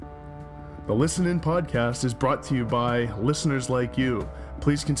The Listen In podcast is brought to you by listeners like you.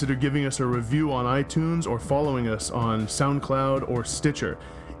 Please consider giving us a review on iTunes or following us on SoundCloud or Stitcher.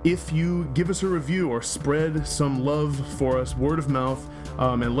 If you give us a review or spread some love for us, word of mouth,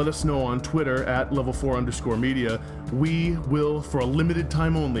 and let us know on Twitter at level4_media, we will, for a limited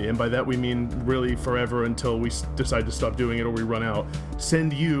time only, and by that we mean really forever until we decide to stop doing it or we run out,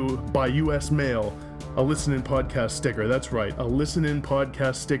 send you by U.S. mail a Listen In podcast sticker. That's right, a Listen In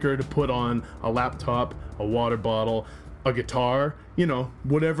podcast sticker to put on a laptop, a water bottle, a guitar,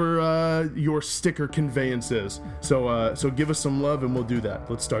 whatever your sticker conveyance is. So give us some love and we'll do that.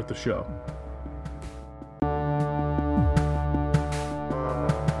 Let's start the show.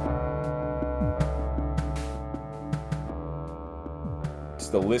 It's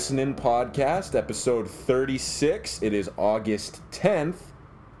the Listen In podcast, episode 36. It is August 10th,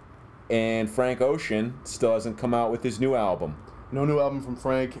 and Frank Ocean still hasn't come out with his new album. No new album from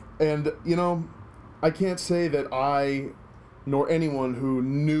Frank. And, I can't say that I, nor anyone who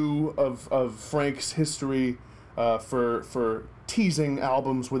knew of Frank's history for teasing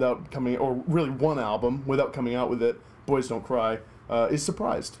albums without coming, or really one album without coming out with it, Boys Don't Cry, is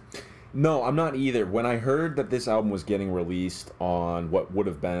surprised. No, I'm not either. When I heard that this album was getting released on what would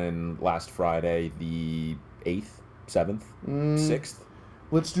have been last Friday, the 8th, 7th, 6th.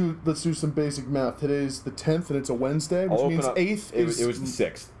 Let's do some basic math. Today's the 10th and it's a Wednesday, which means 8th is... It was the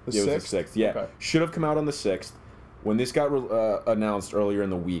 6th. The 6th? It was the 6th, yeah. Okay. Should have come out on the 6th. When this got announced earlier in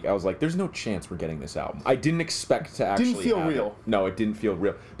the week, I was like, there's no chance we're getting this album. I didn't expect to actually Didn't feel real. No, it didn't feel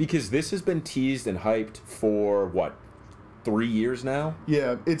real. Because this has been teased and hyped for, 3 years now?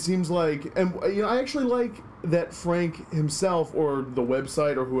 Yeah, it seems like... And, I actually like that Frank himself, or the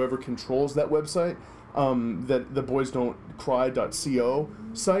website, or whoever controls that website, that the Boys Don't Cry.co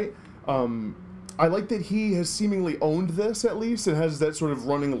site. I like that he has seemingly owned this, at least, and has that sort of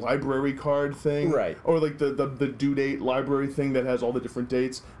running library card thing. Right. Or like the due date library thing that has all the different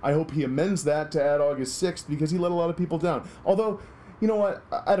dates. I hope he amends that to add August 6th, because he let a lot of people down. Although, you know what?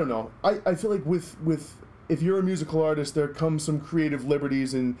 I don't know. I feel like with if you're a musical artist, there comes some creative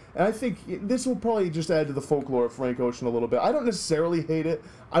liberties, and I think this will probably just add to the folklore of Frank Ocean a little bit. I don't necessarily hate it.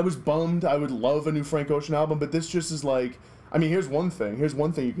 I was bummed. I would love a new Frank Ocean album, but this just is like... I mean, here's one thing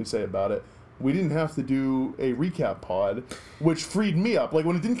you can say about it. We didn't have to do a recap pod, which freed me up. Like,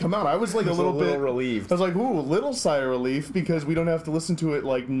 when it didn't come out, I was like a little bit relieved. I was like, ooh, a little sigh of relief, because we don't have to listen to it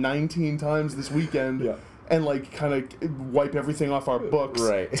like 19 times this weekend. Yeah. And like kind of wipe everything off our books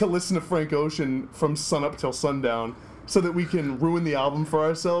to listen to Frank Ocean from sunup till sundown, so that we can ruin the album for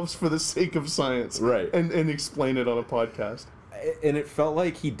ourselves for the sake of science, and explain it on a podcast. And it felt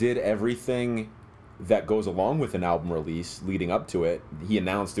like he did everything that goes along with an album release leading up to it. He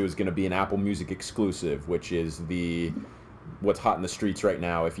announced it was going to be an Apple Music exclusive, which is what's hot in the streets right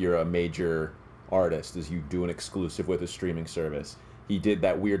now if you're a major artist, is you do an exclusive with a streaming service. He did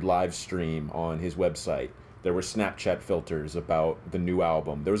that weird live stream on his website. There were Snapchat filters about the new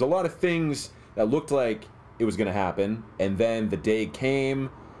album. There was a lot of things that looked like it was going to happen, and then the day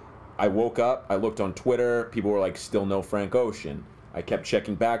came. I woke up, I looked on Twitter, people were like, still no Frank Ocean. I kept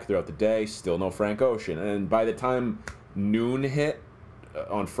checking back throughout the day, still no Frank Ocean. And by the time noon hit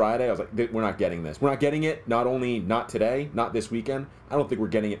on Friday, I was like, we're not getting this. We're not getting it, not today, not this weekend. I don't think we're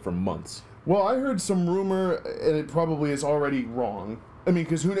getting it for months. Well, I heard some rumor, and it probably is already wrong. I mean,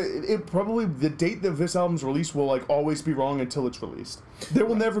 because the date that this album's released will like always be wrong until it's released. There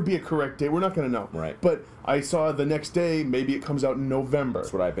will never be a correct date. We're not going to know. Right. But I saw the next day, maybe it comes out in November.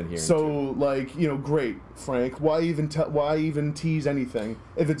 That's what I've been hearing. So, too. Great, Frank. Why even tease anything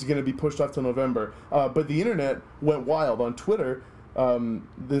if it's going to be pushed off till November? But the internet went wild on Twitter.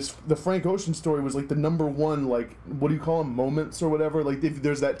 The Frank Ocean story was like the number one, like, what do you call them, moments or whatever, like if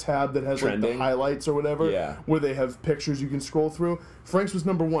there's that tab that has trending, like the highlights or whatever, where they have pictures you can scroll through. Frank's was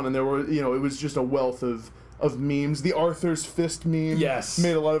number one, and there were, it was just a wealth of memes. The Arthur's fist meme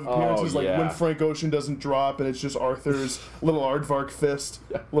made a lot of appearances, when Frank Ocean doesn't drop and it's just Arthur's little aardvark fist,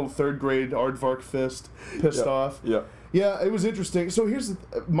 little third grade aardvark fist pissed off. Yeah, it was interesting. So here's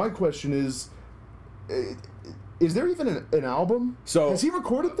my question is there even an album? So has he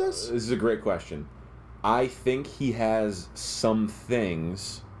recorded this? This is a great question. I think he has some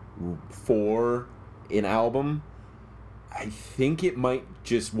things for an album. I think it might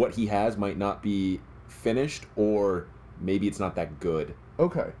just, what he has might not be finished, or maybe it's not that good.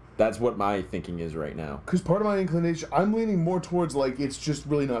 Okay. That's what my thinking is right now. Because part of my inclination, I'm leaning more towards like it's just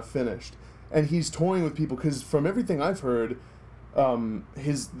really not finished. And he's toying with people, because from everything I've heard,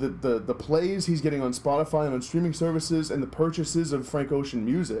 the plays he's getting on Spotify and on streaming services and the purchases of Frank Ocean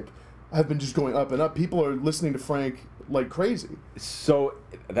music have been just going up and up. People are listening to Frank like crazy. So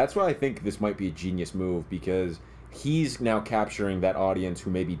that's why I think this might be a genius move, because he's now capturing that audience who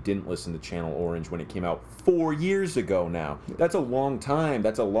maybe didn't listen to Channel Orange when it came out 4 years ago now. That's a long time.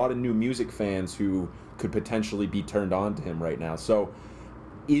 That's a lot of new music fans who could potentially be turned on to him right now. So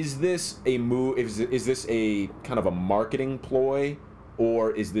is this a move? Is this a kind of a marketing ploy,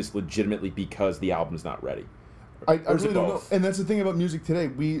 or is this legitimately because the album's not ready? I really don't know. And that's the thing about music today.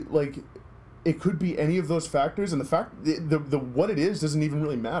 It could be any of those factors, and the fact the what it is doesn't even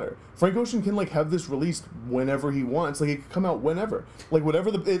really matter. Frank Ocean can have this released whenever he wants. It could come out whenever.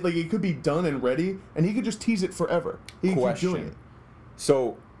 Whatever it could be done and ready, and he could just tease it forever. He can keep doing it.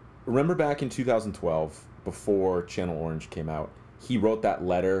 So, remember back in 2012, before Channel Orange came out, he wrote that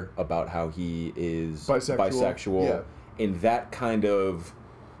letter about how he is bisexual, yeah. And that kind of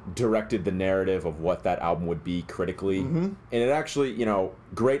directed the narrative of what that album would be critically. Mm-hmm. And it actually,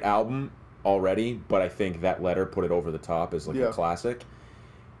 great album already, but I think that letter put it over the top as a classic.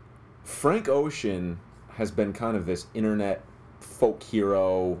 Frank Ocean has been kind of this internet folk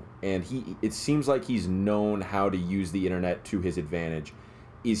hero, and it seems like he's known how to use the internet to his advantage.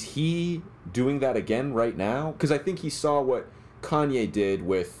 Is he doing that again right now? Because I think he saw what Kanye did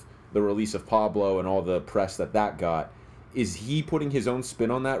with the release of Pablo and all the press that got. Is he putting his own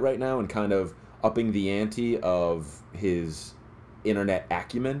spin on that right now and kind of upping the ante of his internet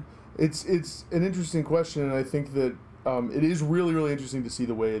acumen? It's an interesting question, and I think that it is really, really interesting to see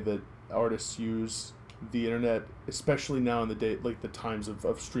the way that artists use the internet, especially now in the day, the times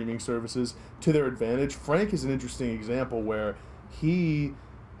of streaming services, to their advantage. Frank is an interesting example where he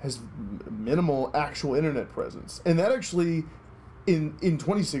has minimal actual internet presence, and that actually, in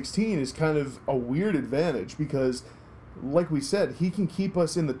 2016, is kind of a weird advantage because, like we said, he can keep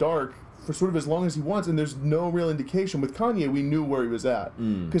us in the dark for sort of as long as he wants, and there's no real indication. With Kanye, we knew where he was at,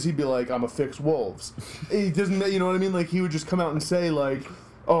 because he'd be like, I'm a fix wolves. He doesn't, you know what I mean? He would just come out and say,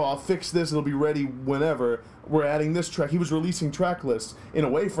 oh, I'll fix this, it'll be ready whenever. We're adding this track. He was releasing track lists. In a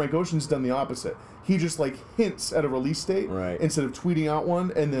way, Frank Ocean's done the opposite. He just hints at a release date instead of tweeting out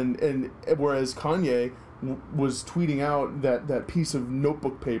one, and whereas Kanye was tweeting out that piece of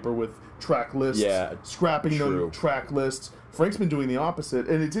notebook paper with track lists, scrapping them track lists. Frank's been doing the opposite,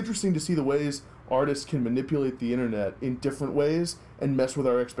 and it's interesting to see the ways artists can manipulate the internet in different ways and mess with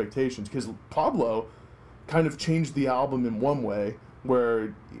our expectations, because Pablo kind of changed the album in one way,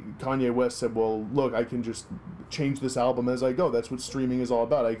 where Kanye West said, well, look, I can just change this album as I go. That's what streaming is all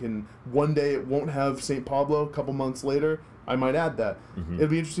about. One day it won't have St. Pablo, a couple months later, I might add that. Mm-hmm. It'll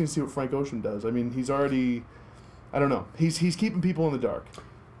be interesting to see what Frank Ocean does. I mean, he's already, I don't know, he's keeping people in the dark.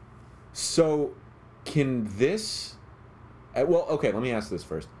 So, can this... Well, okay, let me ask this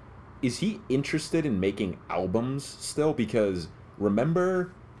first. Is he interested in making albums still? Because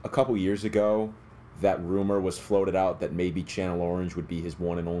remember a couple years ago, that rumor was floated out that maybe Channel Orange would be his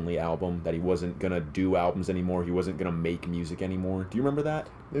one and only album, that he wasn't going to do albums anymore, he wasn't going to make music anymore. Do you remember that?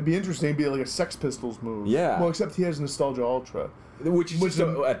 It'd be interesting. It'd be like a Sex Pistols move. Yeah. Well, except he has Nostalgia Ultra. Which is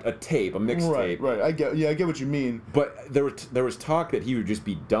a tape, a mixtape. Right. I get what you mean. But there was talk that he would just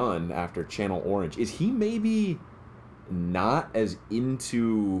be done after Channel Orange. Is he maybe not as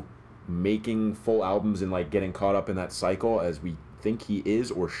into making full albums and getting caught up in that cycle as we think he is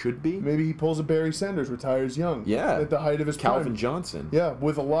or should be? Maybe he pulls a Barry Sanders, retires young. Yeah, at the height of his Calvin prime. Johnson. Yeah,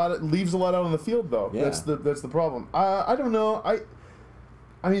 with leaves a lot out on the field though. Yeah. That's the problem. I don't know.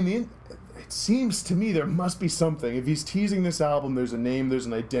 I mean, it seems to me there must be something. If he's teasing this album, there's a name, there's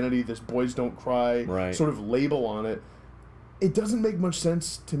an identity, this Boys Don't Cry sort of label on it. It doesn't make much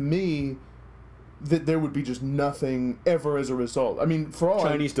sense to me that there would be just nothing ever as a result. I mean, for all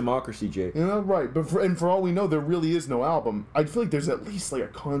Chinese democracy, Jake. Right. But for all we know, there really is no album. I feel like there's at least a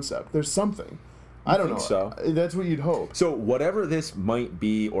concept. There's something. I don't know. So that's what you'd hope. So whatever this might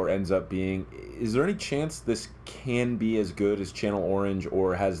be or ends up being, is there any chance this can be as good as Channel Orange,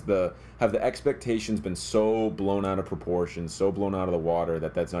 or have the expectations been so blown out of proportion, so blown out of the water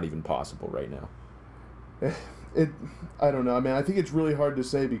that that's not even possible right now? I don't know. I mean, I think it's really hard to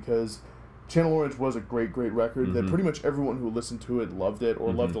say because Channel Orange was a great record that pretty much everyone who listened to it loved it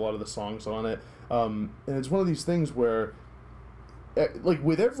or loved a lot of the songs on it. And it's one of these things where,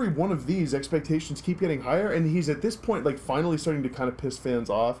 with every one of these, expectations keep getting higher, and he's at this point finally starting to kind of piss fans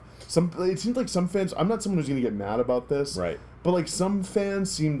off. It seems like some fans, I'm not someone who's going to get mad about this, right? But some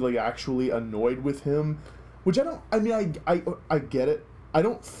fans seemed actually annoyed with him, which I get it. I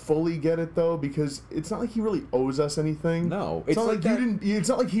don't fully get it though, because it's not like he really owes us anything. No, it's not like you didn't. It's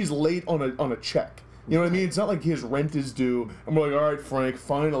not like he's late on a check. You know what I mean? It's not like his rent is due, and we're like, all right, Frank,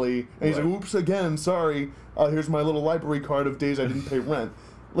 finally. And he's like, oops, again, sorry. Here's my little library card of days I didn't pay rent.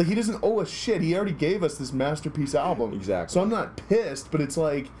 Like, he doesn't owe us shit. He already gave us this masterpiece album. Exactly. So I'm not pissed, but it's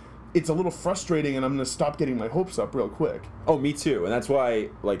like, it's a little frustrating, and I'm going to stop getting my hopes up real quick. Oh, me too. And that's why,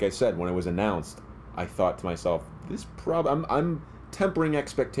 like I said, when it was announced, I thought to myself, I'm tempering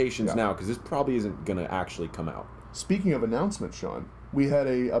expectations now, because this probably isn't going to actually come out. Speaking of announcements, Sean, we had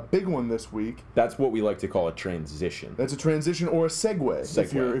a big one this week. That's what we like to call a transition. That's a transition or a segue.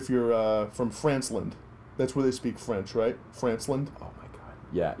 If you're from Franceland. That's where they speak French, right? Franceland? Oh my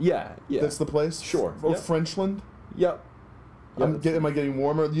god. Yeah. That's the place? Sure. Or Frenchland? Yep. Am I getting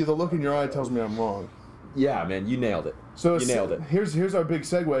warmer? The look in your eye tells me I'm wrong. Yeah, man, you nailed it. You nailed it. Here's our big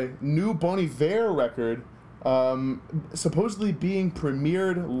segue. New Bon Iver record, supposedly being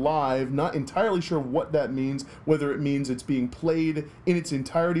premiered live. Not entirely sure what that means. Whether it means it's being played in its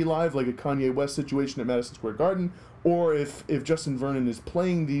entirety live, like a Kanye West situation at Madison Square Garden, or if Justin Vernon is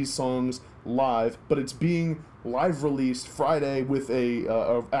playing these songs live, but it's being live released Friday with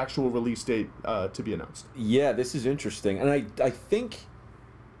a actual release date to be announced. Yeah, this is interesting, and I think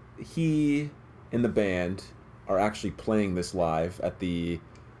he and the band are actually playing this live at I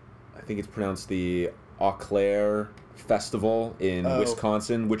think it's pronounced the Eau Claire Festival in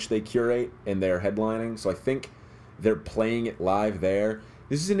Wisconsin, which they curate and they're headlining. So I think they're playing it live there.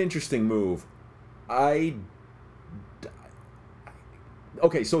 This is an interesting move.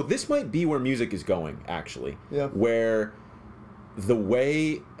 Okay, so this might be where music is going, actually. Yeah. Where the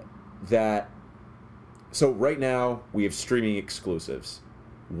way that... So right now, we have streaming exclusives.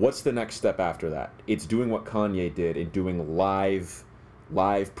 What's the next step after that? It's doing what Kanye did and doing live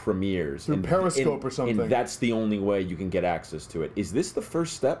premieres. Through Periscope or something. And that's the only way you can get access to it. Is this the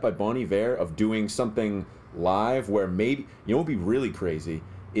first step by Bon Iver of doing something live where maybe... You know what would be really crazy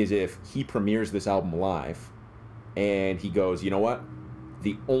is if he premieres this album live and he goes, you know what?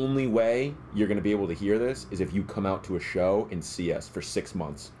 The only way you're going to be able to hear this is if you come out to a show and see us for 6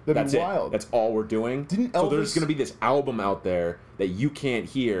 months. That's wild. That's all we're doing. So there's going to be this album out there that you can't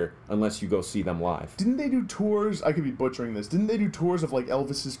hear unless you go see them live. Didn't they do tours? I could be butchering this. Didn't they do tours of like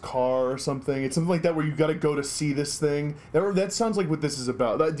Elvis's car or something? It's something like that where you got to go to see this thing. That sounds like what this is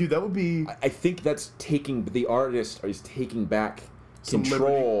about. That would be... I think that's the artist is taking back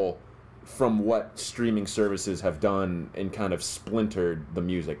control from what streaming services have done and kind of splintered the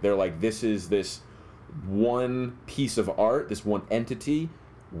music. They're like, this is this one piece of art, this one entity.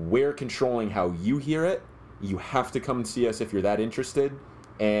 We're controlling how you hear it. You have to come and see us if you're that interested,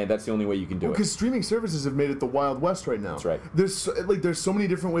 and that's the only way you can do it. Because streaming services have made it the Wild West right now. That's right. There's so many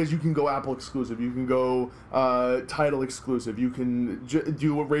different ways you can go Apple exclusive. You can go Tidal exclusive. You can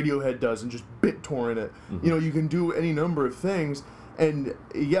do what Radiohead does and just BitTorrent it. Mm-hmm. You can do any number of things. And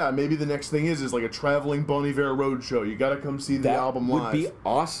yeah, maybe the next thing is like a traveling Bon Iver roadshow. You got to come see the album live. That would be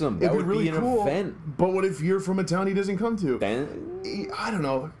awesome. That would really be an cool, event. But what if you're from a town he doesn't come to? Then I don't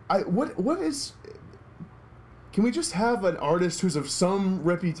know. What is? Can we just have an artist who's of some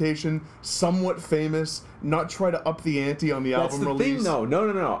reputation, somewhat famous, not try to up the ante on the album release? That's the thing, though.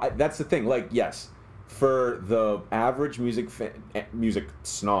 No. That's the thing. Like, yes, for the average music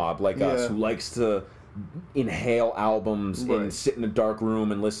snob like us who likes to inhale albums and sit in a dark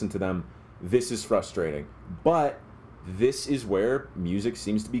room and listen to them, this is frustrating. But this is where music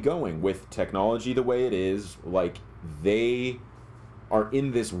seems to be going with technology the way it is. Like, they are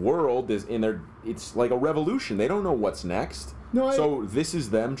in this world, it's like a revolution. They don't know what's next. So this is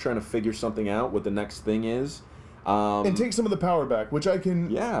them trying to figure something out, what the next thing is. And take some of the power back, which I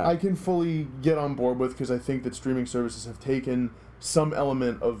can fully get on board with, because I think that streaming services have taken some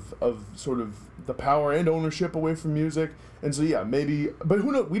element of sort of the power and ownership away from music. And so maybe, but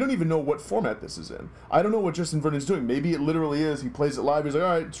who knows? We don't even know what format this is in. I don't know what Justin Vernon's doing. Maybe it literally is, he plays it live, he's like, all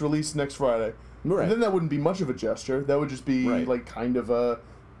right, it's released next Friday. Right. And then that wouldn't be much of a gesture. That would just be like kind of a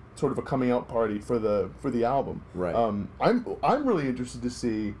sort of a coming out party for the album. Right. I'm really interested to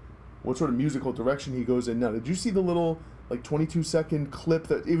see what sort of musical direction he goes in now. Did you see the little like 22-second clip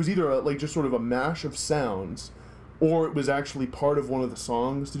that it was either just sort of a mash of sounds, or it was actually part of one of the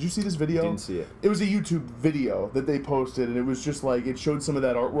songs? Did you see this video? Didn't see it. It was a YouTube video that they posted, and it was just like, it showed some of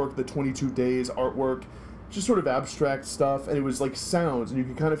that artwork, the 22 Days artwork, just sort of abstract stuff, and it was like sounds, and you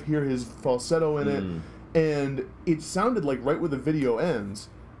could kind of hear his falsetto in it, and it sounded like right where the video ends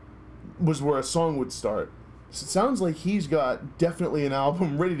was where a song would start. So it sounds like he's got definitely an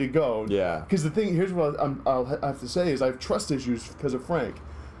album ready to go. Yeah. Because here's what I'll have to say is I have trust issues because of Frank.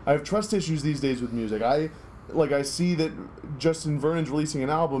 I have trust issues these days with music. I see that Justin Vernon's releasing an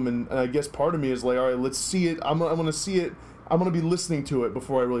album, and I guess part of me is like, all right, let's see it. I'm going to see it. I'm going to be listening to it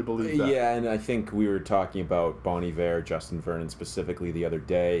before I really believe that. Yeah, and I think we were talking about Bon Iver, Justin Vernon specifically the other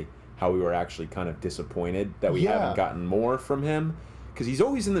day, how we were actually kind of disappointed that we haven't gotten more from him. because he's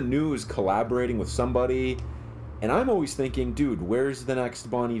always in the news collaborating with somebody, and I'm always thinking, dude, where's the next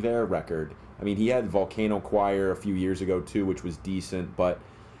Bon Iver record? I mean, he had Volcano Choir a few years ago too, which was decent, but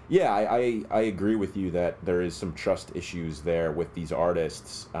yeah, I agree with you that there is some trust issues there with these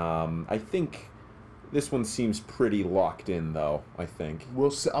artists. I think this one seems pretty locked in, though. I think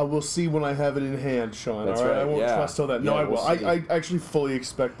we'll see. I will see when I have it in hand, Sean. That's all right, right. I won't trust till that. No, I will. We'll I actually fully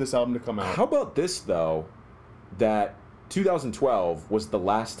expect this album to come out. How about this though? That 2012 was the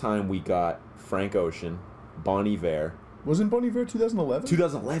last time we got Frank Ocean, Bon Iver. Wasn't Bon Iver 2011?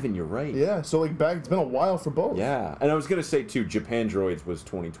 2011, you're right. Yeah, so like back, it's been a while for both. Yeah, and I was gonna say too, Japandroids was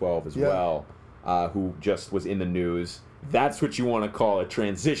 2012 as well, who just was in the news. That's what you want to call a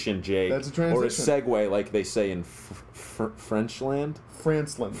transition, Jake. That's a transition. Or a segue, like they say in Frenchland.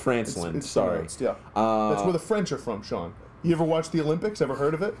 Franceland. Franceland. It's sorry. pronounced, yeah. That's where the French are from, Sean. You ever watched the Olympics? Ever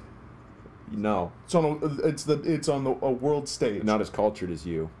heard of it? No. It's on a world stage. Not as cultured as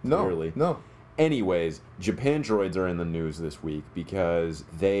you. Clearly. No. Anyways, Japandroids are in the news this week because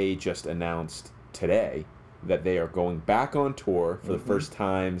they just announced today that they are going back on tour for the first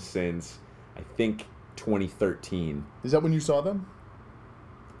time since, I think, 2013. Is that when you saw them?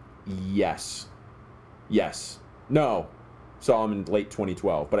 Yes. No. Saw them in late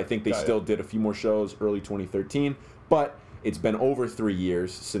 2012, but I think they still did a few more shows early 2013. But it's been over 3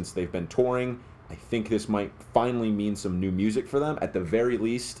 years since they've been touring. I think this might finally mean some new music for them. At the very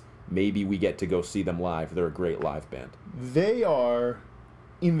least, maybe we get to go see them live. They're a great live band. They are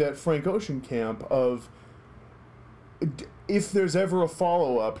in that Frank Ocean camp of, if there's ever a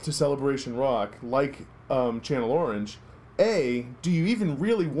follow-up to Celebration Rock, like Channel Orange, A, do you even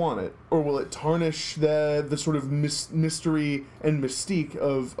really want it? Or will it tarnish the sort of mystery and mystique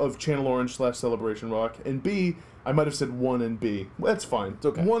of Channel Orange / Celebration Rock? And B, I might have said 1 and B. That's fine. It's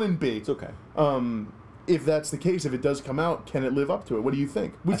okay. 1 and B. It's okay. If that's the case, if it does come out, can it live up to it? What do you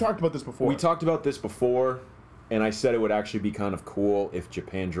think? We talked about this before. We talked about this before, and I said it would actually be kind of cool if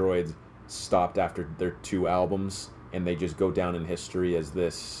Japandroids stopped after their 2 albums and they just go down in history as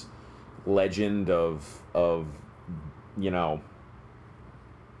this legend of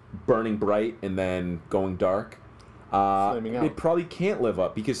burning bright and then going dark. Flaming out. It probably can't live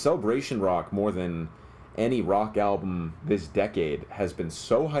up because Celebration Rock, more than any rock album this decade, has been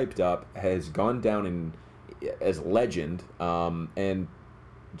so hyped up, has gone down as legend, and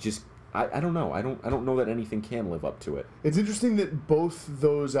just I don't know. I don't know that anything can live up to it. It's interesting that both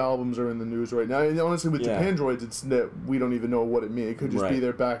those albums are in the news right now. And honestly, with Japandroids, it's that we don't even know what it means. It could just be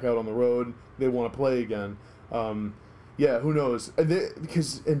they're back out on the road. They want to play again. Who knows?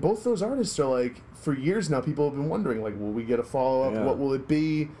 Because both those artists are like, for years now, people have been wondering, like, will we get a follow-up? Yeah. What will it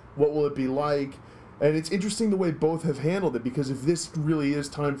be? What will it be like? And it's interesting the way both have handled it, because if this really is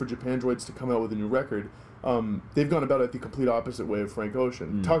time for Japandroids to come out with a new record, they've gone about it the complete opposite way of Frank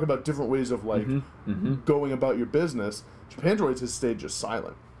Ocean. Talk about different ways of, like, going about your business. Japandroids has stayed just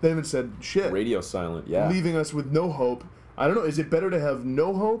silent. They haven't said shit. Radio silent, yeah. Leaving us with no hope. I don't know, is it better to have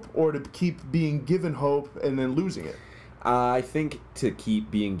no hope or to keep being given hope and then losing it? I think to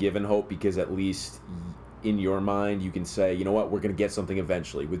keep being given hope, because at least in your mind you can say, you know what, we're going to get something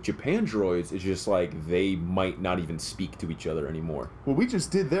eventually. With Japandroids, it's just like they might not even speak to each other anymore. What we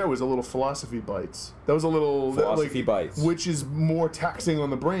just did there was a little philosophy bites. That was a little philosophy bites, which is more taxing on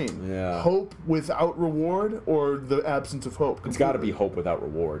the brain. Yeah. Hope without reward, or the absence of hope? It's got to be hope without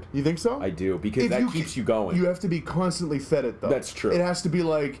reward. You think so? I do, because that keeps you going. You have to be constantly fed it, though. That's true. It has to be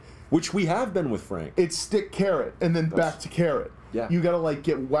like, which we have been with Frank. It's stick carrot and then back to carrot. Yeah. You gotta like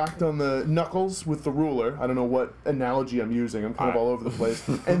get whacked on the knuckles with the ruler. I don't know what analogy I'm using. I'm kind of all over the place.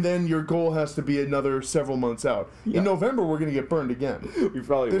 And then your goal has to be another several months out. Yeah. In November, we're gonna get burned again. We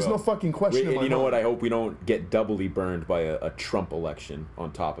probably There's will. no fucking question. And you know what? I hope we don't get doubly burned by a Trump election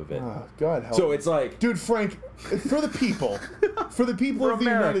on top of it. Oh, God help. So it's like, dude, Frank, for the people, of the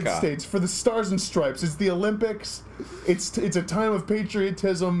United States, for the Stars and Stripes, it's the Olympics. It's a time of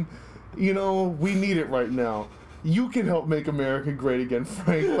patriotism. You know, we need it right now. You can help make America great again,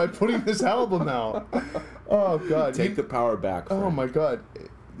 Frank, by putting this album out. Oh, God. Take the power back, Frank. Oh, my God.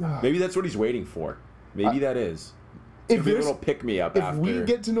 Maybe that's what he's waiting for. Maybe that is. If a little pick-me-up if after. we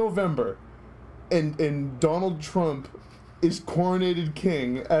get to November and Donald Trump is coronated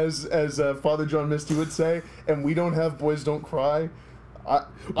king, as Father John Misty would say, and we don't have Boys Don't Cry,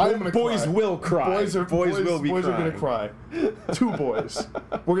 I'm gonna boys cry. will cry. Boys will be boys are crying. gonna cry. 2 boys.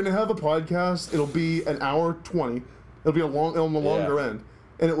 We're gonna have a podcast. It'll be an hour 20. It'll be on the longer end,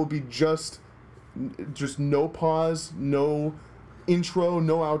 and it will be just no pause, no intro,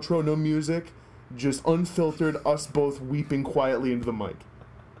 no outro, no music, just unfiltered. Us both weeping quietly into the mic.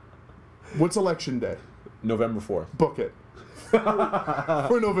 What's election day? November 4th. Book it.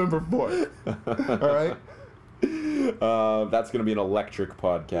 for November 4th. All right? That's going to be an electric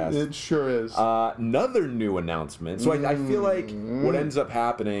podcast. It sure is. Another new announcement. So I feel like what ends up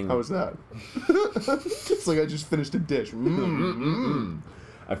happening... How was that? It's like I just finished a dish.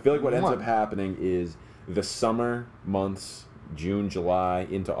 I feel like what ends up happening is the summer months, June, July,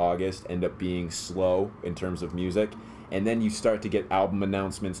 into August, end up being slow in terms of music. And then you start to get album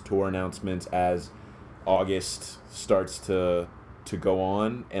announcements, tour announcements as August starts to go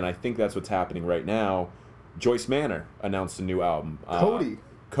on. And I think that's what's happening right now. Joyce Manor announced a new album. Cody.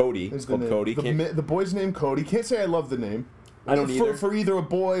 It's called Cody. The boy's name Cody. Can't say I love the name. I don't either. For either a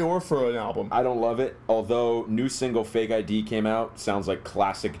boy or for an album. I don't love it. Although new single Fake ID came out. Sounds like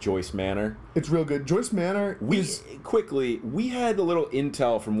classic Joyce Manor. It's real good. Joyce Manor we had a little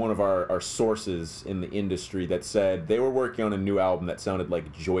intel from one of our sources in the industry that said they were working on a new album that sounded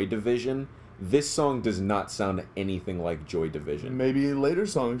like Joy Division. This song does not sound anything like Joy Division. Maybe later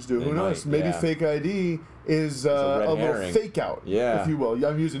songs do. Who knows? Maybe Fake ID is a little fake out, if you will.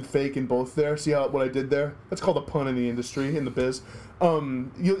 I'm using fake in both there. See what I did there? That's called a pun in the industry, in the biz.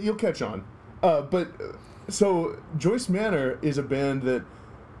 You'll catch on. So Joyce Manor is a band that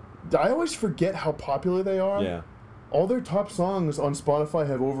I always forget how popular they are. Yeah. All their top songs on Spotify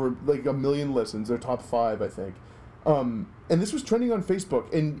have over like 1 million listens. They're top 5, I think. And this was trending on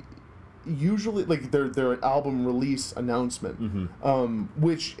Facebook, and usually like their album release announcement,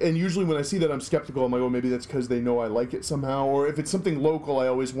 which usually when I see that I'm skeptical. I'm like, oh, maybe that's because they know I like it somehow, or if it's something local, I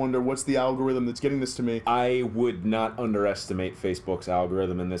always wonder what's the algorithm that's getting this to me. I would not underestimate Facebook's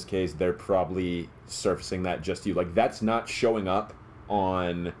algorithm in this case. They're probably surfacing that just to you. Like, that's not showing up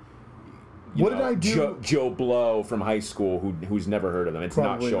on What did I do? Joe Blow from high school who's never heard of them. It's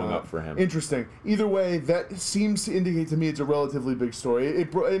probably not showing up for him. Interesting. Either way, that seems to indicate to me it's a relatively big story.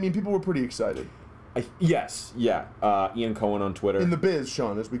 I mean, people were pretty excited. Yes, yeah. Ian Cohen on Twitter. In the biz,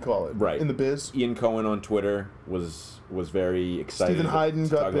 Sean, as we call it. Right. In the biz. Ian Cohen on Twitter was very excited. Stephen Hyden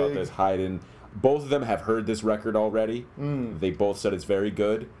got talk big. About this. Hyden. Both of them have heard this record already. They both said it's very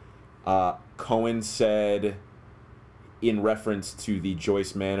good. Cohen said, in reference to the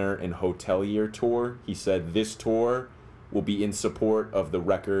Joyce Manor and Hotelier tour, he said, this tour will be in support of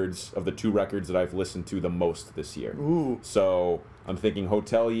the two records that I've listened to the most this year. Ooh. So I'm thinking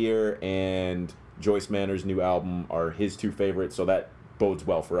Hotelier and Joyce Manor's new album are his two favorites, so that bodes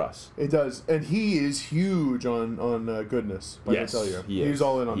well for us. It does. And he is huge on Goodness by Hotelier. He's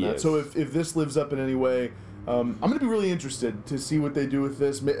all in on that. So if this lives up in any way, I'm going to be really interested to see what they do with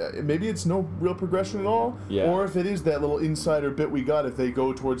this. Maybe it's no real progression at all, or if it is that little insider bit we got, if they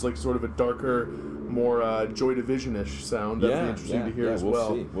go towards like sort of a darker, more Joy Division-ish sound. That'd be interesting to hear as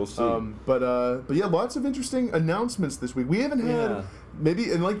well. We'll see. But yeah, lots of interesting announcements this week. We haven't had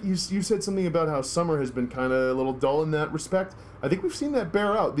maybe, and like you said something about how summer has been kind of a little dull in that respect. I think we've seen that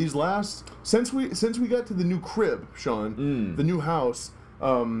bear out these last since we got to the new crib, Sean, the new house.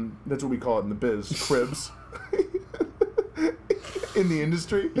 That's what we call it in the biz, cribs. In the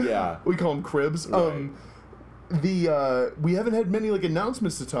industry, we call them cribs. Right. We haven't had many like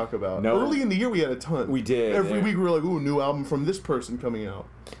announcements to talk about. No. Early in the year, we had a ton. We did. Every week we were like, "Ooh, new album from this person coming out."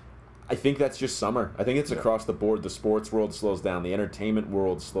 I think that's just summer. I think it's across the board. The sports world slows down. The entertainment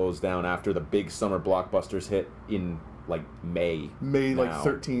world slows down after the big summer blockbusters hit in like May now. Like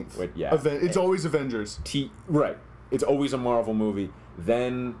 13th. Yeah, it's always Avengers. Right. It's always a Marvel movie.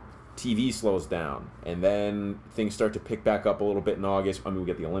 Then TV slows down, and then things start to pick back up a little bit in August. I mean, we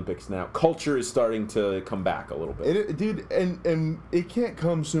get the Olympics now. Culture is starting to come back a little bit. Dude, and it can't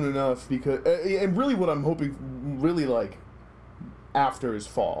come soon enough because... and really what I'm hoping really like after is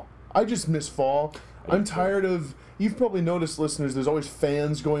fall. I just miss fall. I'm tired of... You've probably noticed, listeners, there's always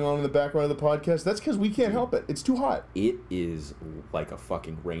fans going on in the background of the podcast. That's because we can't help it. It's too hot. It is like a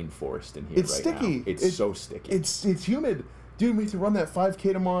fucking rainforest in here it's sticky. Now. It's so sticky. It's humid. Dude, we have to run that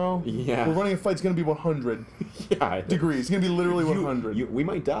 5K tomorrow. Yeah. We're running a fight. It's going to be 100 degrees. It's going to be literally 100. We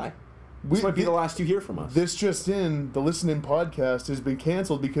might die. This might be the last you hear from us. This just in, the Listen In podcast has been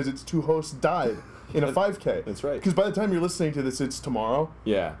canceled because its two hosts died in a 5K. That's right. Because by the time you're listening to this, it's tomorrow.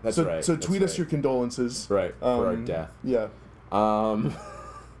 Yeah, that's right. So tweet us your condolences. Right, for our death. Yeah.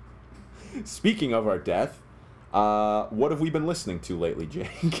 Speaking of our death, what have we been listening to lately,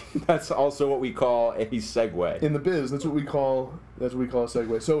 Jake? That's also what we call a segue. In the biz, that's what we call a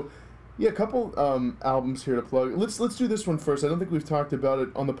segue. So, yeah, a couple albums here to plug. Let's do this one first. I don't think we've talked about it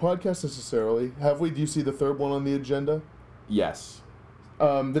on the podcast necessarily. Have we? Do you see the third one on the agenda? Yes.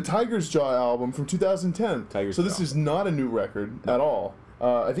 The Tiger's Jaw album from 2010. So this is not a new record at all.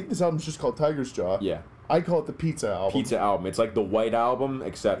 I think this album's just called Tiger's Jaw. Yeah. I call it the Pizza album. Pizza album. It's like the White Album,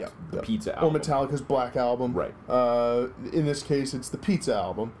 except the Pizza album. Or Metallica's Black Album. Right. In this case, it's the Pizza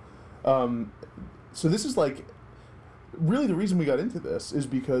album. So this is like... Really, the reason we got into this is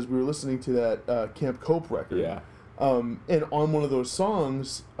because we were listening to that Camp Cope record. Yeah. And on one of those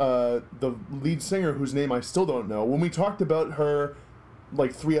songs, the lead singer, whose name I still don't know, when we talked about her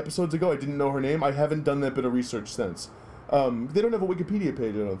like 3 episodes ago, I didn't know her name. I haven't done that bit of research since. They don't have a Wikipedia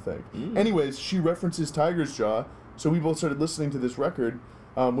page, I don't think. Anyways, she references Tiger's Jaw, so we both started listening to this record,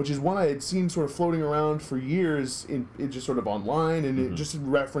 which is one I had seen sort of floating around for years, it just sort of online, and it just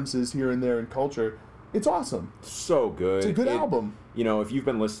references here and there in culture. It's awesome. So good. It's a good album. You know, if you've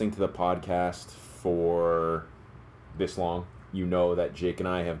been listening to the podcast for this long, you know that Jake and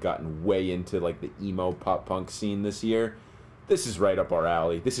I have gotten way into like the emo pop punk scene this year. This is right up our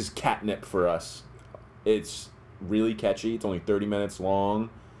alley. This is catnip for us. It's really catchy. It's only 30 minutes long.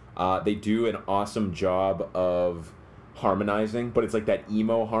 They do an awesome job of harmonizing, but it's like that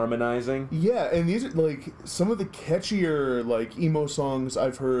emo harmonizing. Yeah, and these are like some of the catchier like emo songs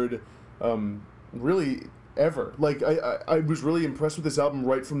I've heard really ever. Like I was really impressed with this album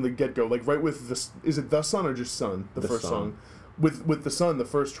right from the get-go. Like right with is it The Sun or just Sun? The first song. With The Sun, the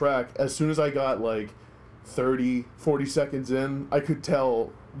first track, as soon as I got like 30, 40 seconds in, I could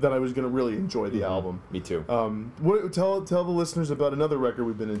tell that I was going to really enjoy the album. Me too. Tell the listeners about another record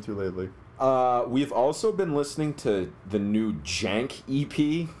we've been into lately. We've also been listening to the new Jank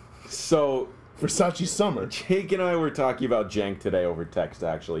EP. So Versace Summer. Jake and I were talking about Jank today over text,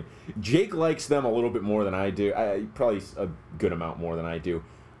 actually. Jake likes them a little bit more than I do. Probably a good amount more than I do.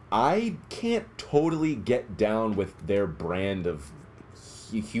 I can't totally get down with their brand of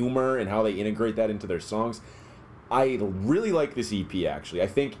humor and how they integrate that into their songs. I really like this EP, actually. I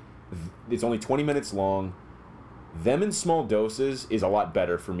think it's only 20 minutes long. Them in small doses is a lot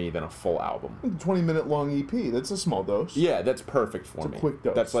better for me than a full album. 20-minute long EP. That's a small dose. Yeah, that's perfect for me. It's a quick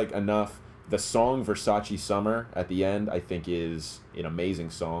dose. That's like enough. The song Versace Summer at the end, I think, is an amazing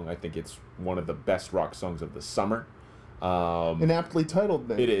song. I think it's one of the best rock songs of the summer. An aptly titled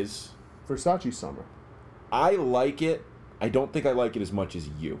name. It is. Versace Summer. I like it. I don't think I like it as much as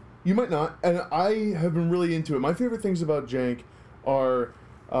you. You might not, and I have been really into it. My favorite things about Jank are,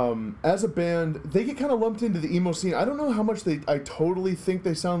 as a band, they get kind of lumped into the emo scene. I don't know how much I totally think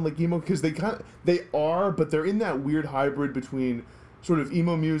they sound like emo, because they are, but they're in that weird hybrid between sort of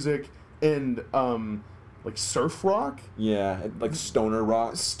emo music and like surf rock. Yeah, like stoner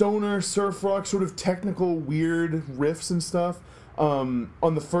rock. Stoner, surf rock, sort of technical, weird riffs and stuff. On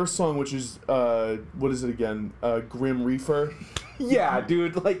the first song, which is, what is it again? Grim Reefer. Yeah,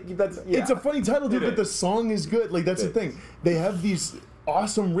 dude, like, that's... Yeah. It's a funny title, dude, but the song is good. Like, that's the thing. They have these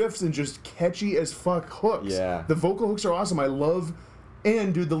awesome riffs and just catchy as fuck hooks. Yeah. The vocal hooks are awesome. I love...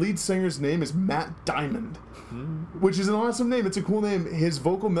 And, dude, the lead singer's name is Matt Diamond, which is an awesome name. It's a cool name. His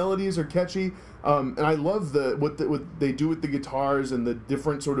vocal melodies are catchy, and I love what they do with the guitars and the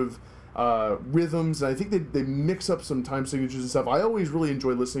different sort of rhythms. And I think they mix up some time signatures and stuff. I always really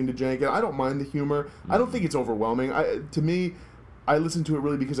enjoy listening to Jank, and I don't mind the humor. I don't think it's overwhelming. To me, I listen to it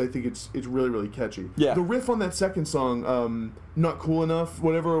really because I think it's really, really catchy. Yeah. The riff on that second song, Not Cool Enough,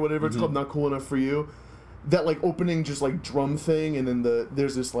 whatever it's called, Not Cool Enough for You, that like opening just like drum thing, and then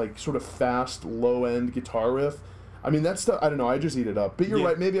there's this like sort of fast low end guitar riff. I mean, that stuff, I don't know, I just eat it up. But you're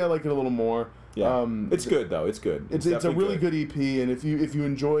right, maybe I like it a little more. Yeah. It's good though. It's good. It's a really good EP, and if you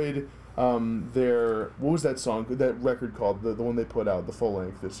enjoyed their, what was that song, that record called, the one they put out, the full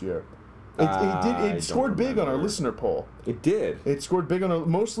length this year? It scored big on our listener poll. It did. It scored big on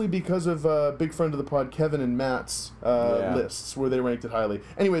mostly because of big friend of the pod, Kevin and Matt's lists, where they ranked it highly.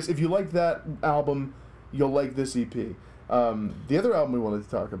 Anyways, if you like that album, you'll like this EP. The other album we wanted to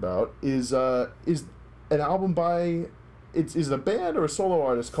talk about is an album by, is it a band or a solo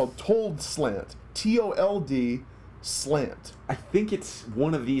artist called Told Slant. T-O-L-D Slant. I think it's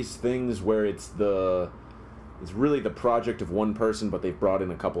one of these things where it's really the project of one person, but they've brought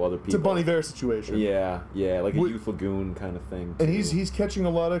in a couple other people. It's a Bon Iver situation. Yeah, like a Youth Lagoon kind of thing. And he's catching a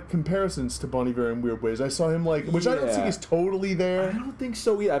lot of comparisons to Bon Iver in weird ways. I saw him which I don't think is totally there. I don't think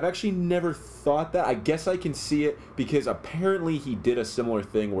so either. I've actually never thought that. I guess I can see it because apparently he did a similar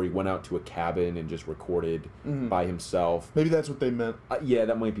thing where he went out to a cabin and just recorded by himself. Maybe that's what they meant. Yeah,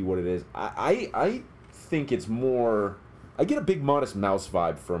 that might be what it is. I think it's more... I get a big Modest Mouse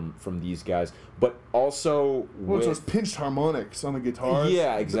vibe from these guys, but also with those pinched harmonics on the guitars.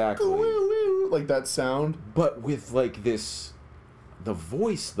 Yeah, exactly. Like that sound. But with like the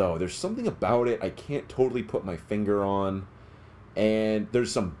voice though, there's something about it I can't totally put my finger on, and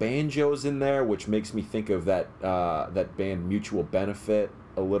there's some banjos in there which makes me think of that band Mutual Benefit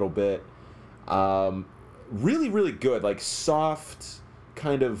a little bit. Really, really good. Like soft,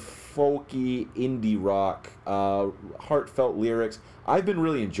 kind of folky indie rock, heartfelt lyrics. I've been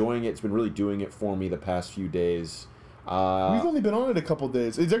really enjoying it. It's been really doing it for me the past few days. We've only been on it a couple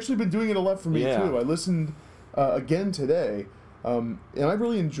days. It's actually been doing it a lot for me too. I listened again today, and I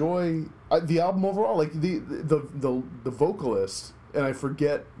really enjoy the album overall. Like the vocalist, and I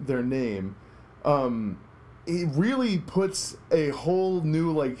forget their name. It really puts a whole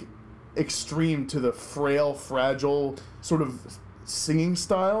new like extreme to the frail, fragile sort of singing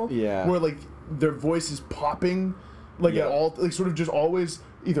style. Yeah, where like their voice is popping, like at all, like sort of just always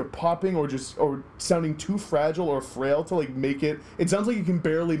either popping or sounding too fragile or frail to like make it. It sounds like you can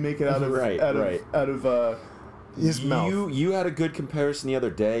barely make it out of out of his mouth. You had a good comparison the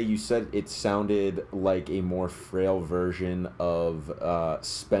other day. You said it sounded like a more frail version of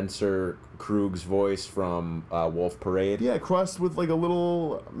Spencer Krug's voice from Wolf Parade. Yeah, crossed with like a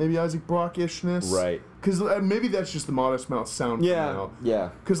little maybe Isaac Brock-ishness. Right. Because maybe that's just the Modest Mouse sound. Yeah. Yeah.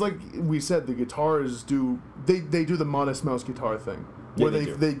 Because like we said, the guitars do the Modest Mouse guitar thing. Where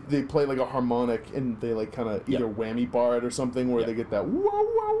they play like a harmonic and they like kind of either whammy bar it or something where they get that wah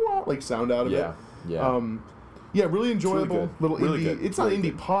wah wah like sound out of it. Yeah. Yeah, really enjoyable little really indie. Good. It's not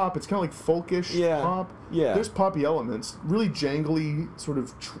indie pop. It's kind of like folkish pop. Yeah. There's poppy elements. Really jangly, sort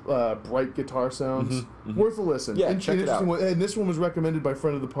of bright guitar sounds. Mm-hmm. Worth a listen. Yeah, check it out. And this one was recommended by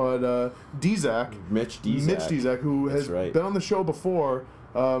friend of the pod, Dzak. Mitch Dzak, who has been on the show before.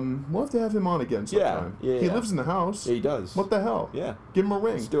 We'll have to have him on again sometime. He lives in the house. Yeah, he does. What the hell? Yeah. Give him a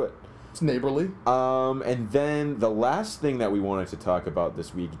ring. Let's do it. It's neighborly. And then the last thing that we wanted to talk about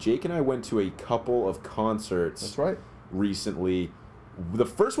this week, Jake and I went to a couple of concerts. That's right. Recently. The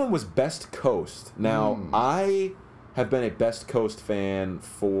first one was Best Coast. Now, I have been a Best Coast fan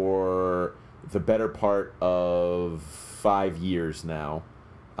for the better part of 5 years now.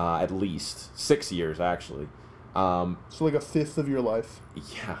 At least. 6 years, actually. So like a fifth of your life.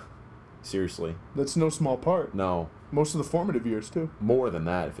 Yeah. Seriously. That's no small part. No. Most of the formative years, too. More than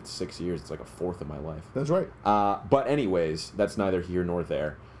that. If it's 6 years, it's like a fourth of my life. That's right. But anyways, that's neither here nor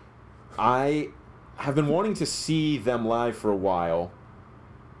there. I have been wanting to see them live for a while.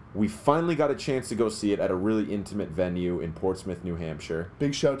 We finally got a chance to go see it at a really intimate venue in Portsmouth, New Hampshire.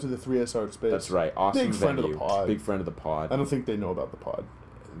 Big shout to the 3S Art Space. That's right. Awesome Big friend venue. Of the pod. Big friend of the pod. I don't think they know about the pod.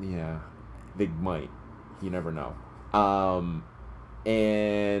 Yeah. They might. You never know.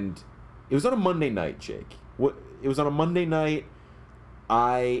 And it was on a Monday night, Jake. It was on a Monday night.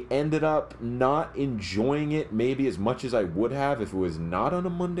 I ended up not enjoying it maybe as much as I would have if it was not on a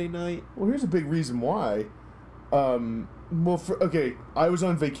Monday night. Well, here's a big reason why. I was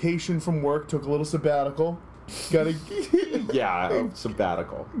on vacation from work, took a little sabbatical. Sabbatical.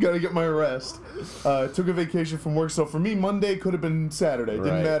 Gotta get my rest. Took a vacation from work, so for me, Monday could have been Saturday.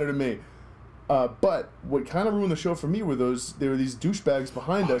 Didn't matter to me. But what kind of ruined the show for me were these douchebags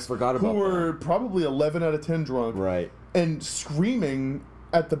behind us who were probably 11 out of 10 drunk. Right. And screaming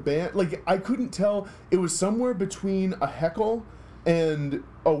at the band. Like, I couldn't tell. It was somewhere between a heckle and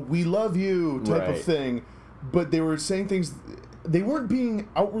a "we love you" type of thing. But they were saying things. They weren't being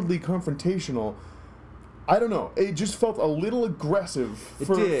outwardly confrontational. I don't know. It just felt a little aggressive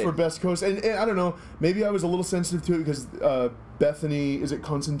for Best Coast. And I don't know. Maybe I was a little sensitive to it because Bethany, is it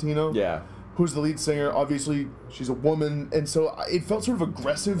Constantino? Yeah. Who's the lead singer? Obviously, she's a woman, and so it felt sort of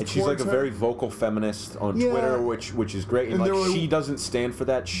aggressive. And she's like a very vocal feminist on Twitter, which is great. And like she doesn't stand for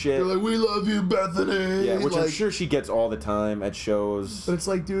that shit. They're like, "We love you, Bethany." Yeah, which I'm sure she gets all the time at shows. But it's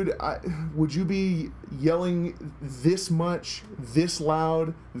like, dude, would you be yelling this much, this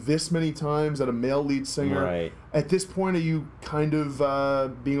loud, this many times at a male lead singer? Right. At this point, are you kind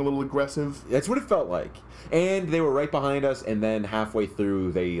of being a little aggressive? That's what it felt like. And they were right behind us, and then halfway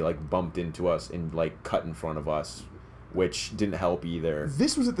through, they like bumped into us and like cut in front of us, which didn't help either.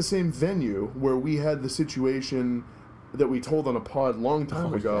 This was at the same venue where we had the situation that we told on a pod long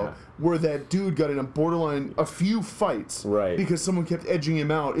time ago, where that dude got in a few fights, because someone kept edging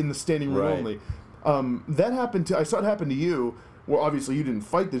him out in the standing room only. That happened I saw it happen to you. Well, obviously you didn't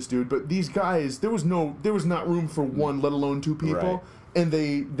fight this dude, but these guys, there was not room for one, let alone two people. Right. And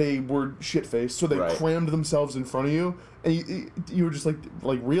they were shit-faced, so they crammed themselves in front of you, and you were just like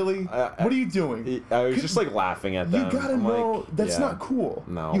really? What are you doing? I was just like laughing at them. You gotta know that's not cool.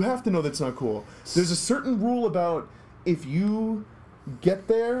 No. You have to know that's not cool. There's a certain rule about if you get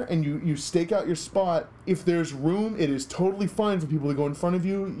there and you stake out your spot, if there's room, it is totally fine for people to go in front of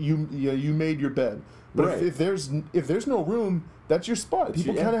you. You made your bed. But if there's no room, that's your spot.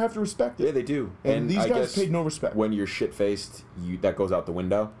 People kind of have to respect it. Yeah, they do. And these guys paid no respect. When you're shit-faced, that goes out the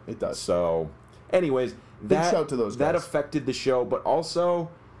window. It does. So, anyways, big shout to those guys. That affected the show, but also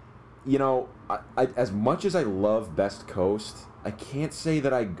you know, I as much as I love Best Coast, I can't say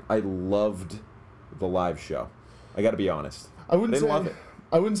that I loved the live show. I got to be honest. I wouldn't say love it.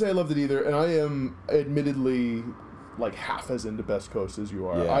 I wouldn't say I loved it either, and I am admittedly like half as into Best Coast as you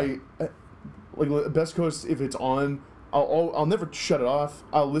are. Yeah. I like Best Coast, if it's on, I'll never shut it off.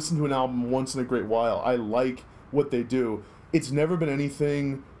 I'll listen to an album once in a great while. I like what they do. It's never been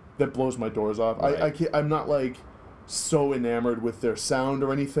anything that blows my doors off. Right. I'm not like so enamored with their sound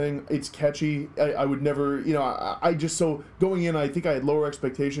or anything. It's catchy. I would never, you know, I just, so going in, I think I had lower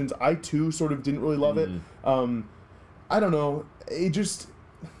expectations. I too sort of didn't really love it. I don't know.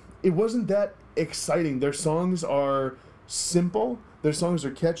 It wasn't that exciting. Their songs are simple. Their songs are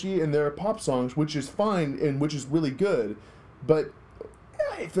catchy, and they're pop songs, which is fine and which is really good. But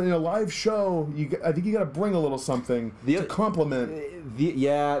if in a live show, I think you got to bring a little something to complement.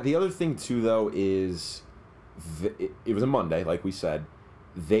 The other thing too, though, is it was a Monday, like we said.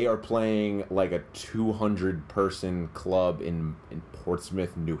 They are playing like a 200-person club in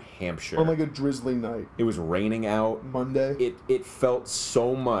Portsmouth, New Hampshire. On like a drizzly night. It was raining out. Monday. It felt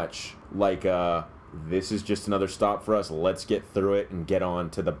so much like this is just another stop for us. Let's get through it and get on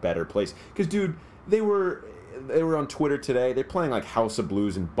to the better place. Because, dude, they were on Twitter today. They're playing like House of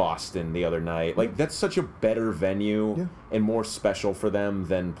Blues in Boston the other night. Like, that's such a better venue and more special for them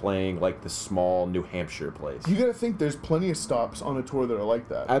than playing like the small New Hampshire place. You got to think there's plenty of stops on a tour that are like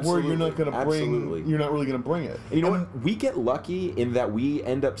that. Absolutely. Where you're not going to bring, you're not really going to bring it. And you know what? We get lucky in that we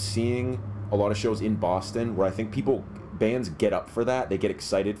end up seeing a lot of shows in Boston where I think bands get up for that. They get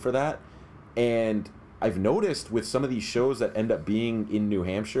excited for that. And I've noticed with some of these shows that end up being in New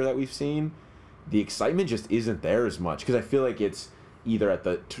Hampshire that we've seen, the excitement just isn't there as much, because I feel like it's either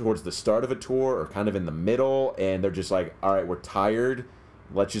towards the start of a tour or kind of in the middle, and they're just like, all right, we're tired,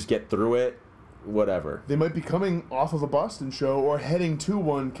 let's just get through it, whatever. They might be coming off of a Boston show or heading to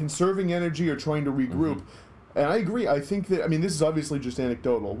one, conserving energy or trying to regroup. And I agree. I think that, I mean, this is obviously just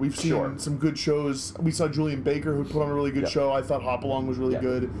anecdotal. We've seen some good shows. We saw Julian Baker, who put on a really good show. I thought Hop Along was really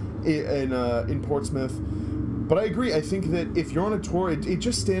good in Portsmouth. But I agree. I think that if you're on a tour, it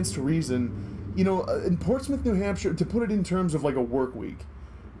just stands to reason. You know, in Portsmouth, New Hampshire, to put it in terms of like a work week,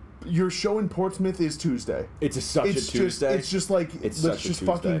 your show in Portsmouth is Tuesday. It's a Tuesday. It's just like, let's just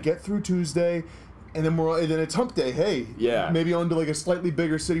fucking get through Tuesday. And then then it's hump day. Hey, maybe on to like a slightly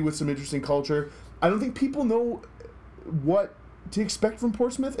bigger city with some interesting culture. I don't think people know what to expect from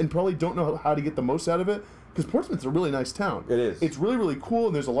Portsmouth and probably don't know how to get the most out of it, because Portsmouth's a really nice town. It is. It's really, really cool,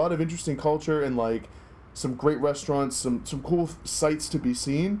 and there's a lot of interesting culture and like some great restaurants, some cool sights to be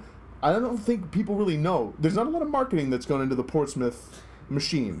seen. I don't think people really know. There's not a lot of marketing that's gone into the Portsmouth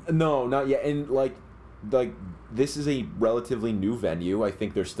machine. No, not yet. And like this is a relatively new venue. I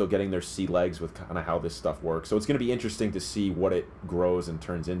think they're still getting their sea legs with kind of how this stuff works. So it's going to be interesting to see what it grows and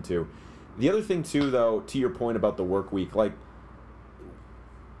turns into. The other thing, too, though, to your point about the work week, like,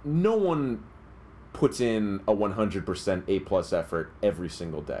 no one puts in a 100% A-plus effort every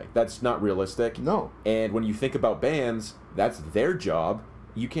single day. That's not realistic. No. And when you think about bands, that's their job.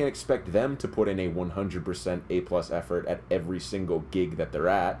 You can't expect them to put in a 100% A-plus effort at every single gig that they're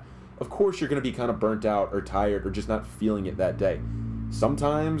at. Of course, you're going to be kind of burnt out or tired or just not feeling it that day.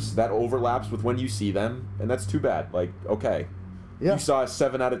 Sometimes that overlaps with when you see them, and that's too bad. Like, okay. Yeah. You saw a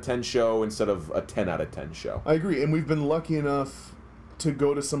 7 out of 10 show instead of a 10 out of 10 show. I agree, and we've been lucky enough to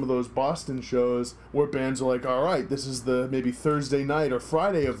go to some of those Boston shows where bands are like, all right, this is the maybe Thursday night or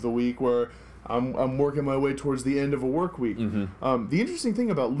Friday of the week where I'm working my way towards the end of a work week. The interesting thing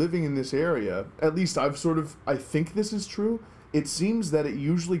about living in this area, at least I think this is true, it seems that it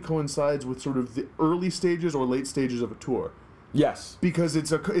usually coincides with sort of the early stages or late stages of a tour. Yes, because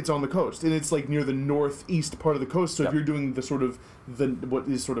it's on the coast, and it's like near the northeast part of the coast. So if you're doing what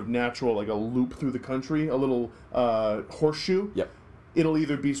is sort of natural, like a loop through the country, a little horseshoe, it'll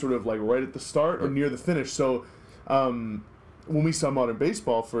either be sort of like right at the start or near the finish. So when we saw Modern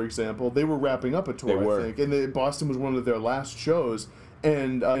Baseball, for example, they were wrapping up a tour, I think, and Boston was one of their last shows.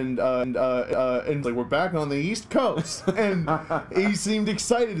 And like, we're back on the East Coast, and he seemed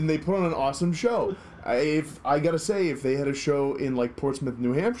excited, and they put on an awesome show. I gotta say, if they had a show in like Portsmouth,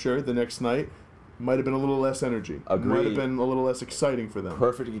 New Hampshire, the next night, might have been a little less energy. Agreed. Might have been a little less exciting for them.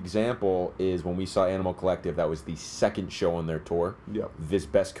 Perfect example is when we saw Animal Collective. That was the second show on their tour. Yep. This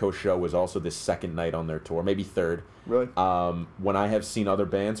Best Coast show was also the second night on their tour, maybe third. Really? When I have seen other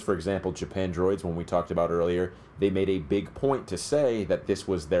bands, for example, Japandroids, when we talked about earlier, they made a big point to say that this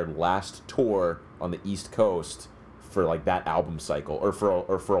was their last tour on the East Coast for like that album cycle or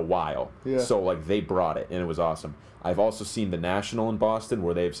for a while. Yeah. So like they brought it and it was awesome. I've also seen the National in Boston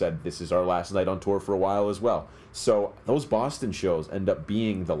where they've said this is our last night on tour for a while as well. So those Boston shows end up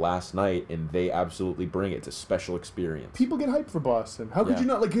being the last night, and they absolutely bring it. It's a special experience. People get hyped for Boston. How could you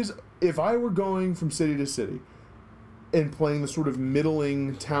not? Like, because if I were going from city to city and playing the sort of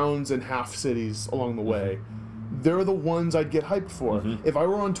middling towns and half cities along the way, they're the ones I'd get hyped for. If I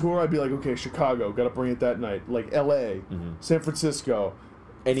were on tour, I'd be like, okay, Chicago, got to bring it that night. Like L.A., San Francisco.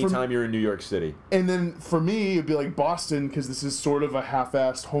 Anytime you're in New York City. And then for me, it'd be like Boston, because this is sort of a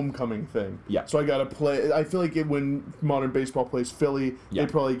half-assed homecoming thing. Yeah. So I got to play. I feel like when modern baseball plays Philly, they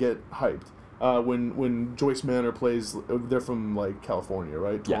probably get hyped. When Joyce Manor plays, they're from like California,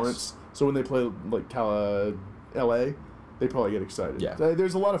 right? Torrance. Yes. So when they play like L.A., they probably get excited. Yeah.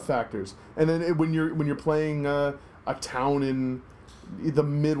 There's a lot of factors. And then when you're playing a town in the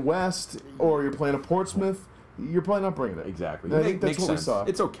Midwest, or you're playing a Portsmouth, you're probably not bringing it. Exactly. I think that's what we saw.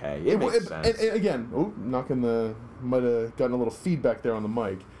 It's okay. It makes sense. And again, might have gotten a little feedback there on the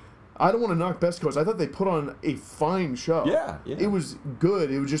mic. I don't want to knock Best Coast. I thought they put on a fine show. Yeah. It was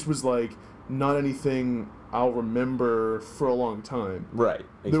good. It was like not anything I'll remember for a long time. Right.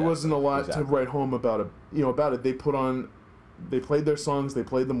 Exactly. There wasn't a lot to write home about it. They played their songs. They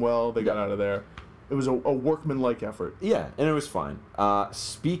played them well. They got out of there. It was a workmanlike effort. Yeah, and it was fine.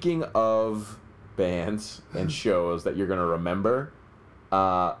 Speaking of bands and shows that you're going to remember,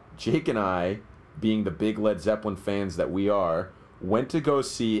 Jake and I, being the big Led Zeppelin fans that we are, went to go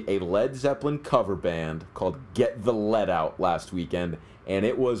see a Led Zeppelin cover band called Get the Lead Out last weekend, and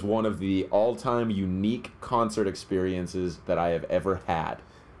it was one of the all-time unique concert experiences that I have ever had.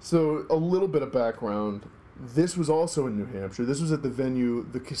 So, a little bit of background. This was also in New Hampshire. This was at the venue,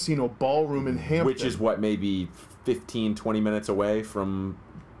 the Casino Ballroom in Hampton. Which is what, maybe 15, 20 minutes away from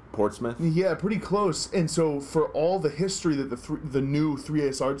Portsmouth? Yeah, pretty close. And so for all the history that the new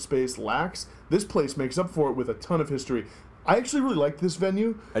 3Ace Art Space lacks, this place makes up for it with a ton of history. I actually really liked this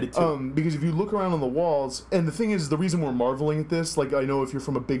venue. I did too. Because if you look around on the walls, and the thing is, the reason we're marveling at this, like I know if you're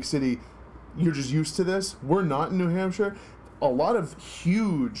from a big city, you're just used to this. We're not in New Hampshire. A lot of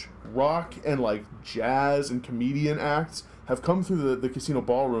huge rock and like jazz and comedian acts have come through the Casino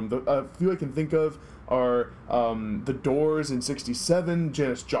Ballroom. The few I can think of are The Doors in '67,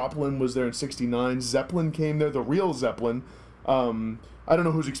 Janis Joplin was there in '69, Zeppelin came there, the real Zeppelin. I don't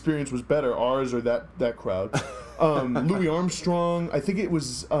know whose experience was better, ours or that crowd. Louis Armstrong, I think it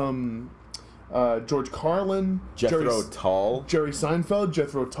was George Carlin, Jethro Tull, Jerry Seinfeld,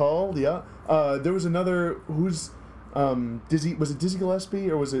 Jethro Tull. Yeah, there was another who's Dizzy. Was it Dizzy Gillespie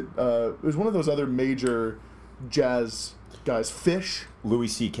or was it? It was one of those other major jazz guys. Fish. Louis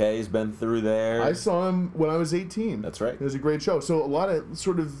C.K. has been through there. I saw him when I was 18. That's right. It was a great show. So a lot of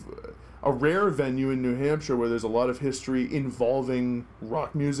sort of a rare venue in New Hampshire where there's a lot of history involving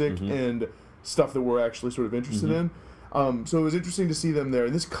rock music and stuff that we're actually sort of interested in. So it was interesting to see them there.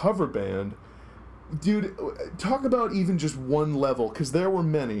 And this cover band, dude, talk about even just one level, because there were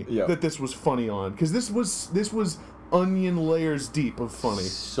many that this was funny on. Because this was onion layers deep of funny.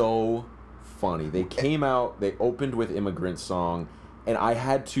 So funny. They came out, they opened with Immigrant Song, and I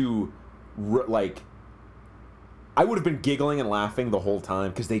had to, I would have been giggling and laughing the whole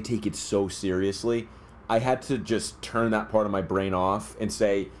time because they take it so seriously. I had to just turn that part of my brain off and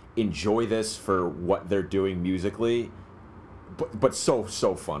say, enjoy this for what they're doing musically, but so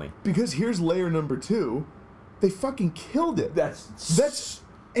funny. Because here's layer number 2. They fucking killed it.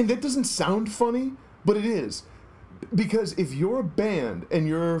 And that doesn't sound funny, but it is. Because if you're a band and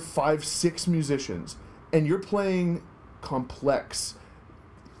you're 5-6 musicians and you're playing complex,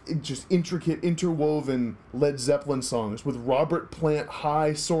 just intricate, interwoven Led Zeppelin songs with Robert Plant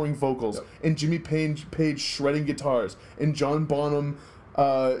high soaring vocals and Jimmy Page shredding guitars and John Bonham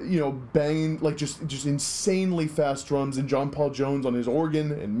banging like just insanely fast drums and John Paul Jones on his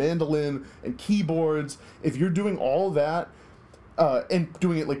organ and mandolin and keyboards. If you're doing all that and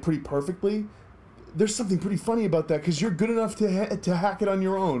doing it like pretty perfectly, there's something pretty funny about that because you're good enough to hack it on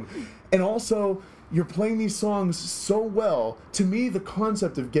your own. And also, you're playing these songs so well. To me, the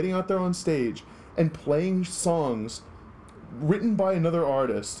concept of getting out there on stage and playing songs written by another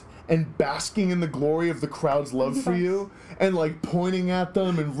artist and basking in the glory of the crowd's love for you and like pointing at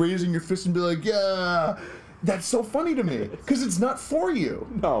them and raising your fist and be like, yeah, that's so funny to me because it's not for you.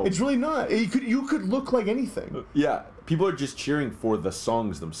 No. It's really not. You could look like anything. Yeah. People are just cheering for the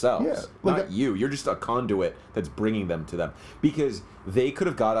songs themselves, not you. You're just a conduit that's bringing them to them. Because they could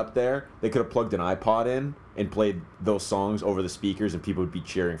have got up there, they could have plugged an iPod in, and played those songs over the speakers, and people would be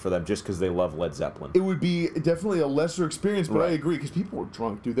cheering for them just because they love Led Zeppelin. It would be definitely a lesser experience, but Right. I agree, because people were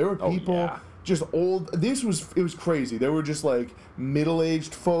drunk, dude. There were people yeah. just old. It was crazy. There were just like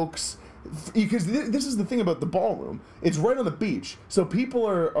middle-aged folks. Because this is the thing about the ballroom. It's right on the beach, so people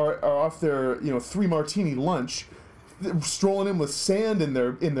are off their 3 martini lunch, strolling in with sand in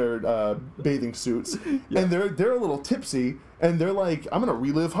their bathing suits, and they're a little tipsy, and they're like, I'm gonna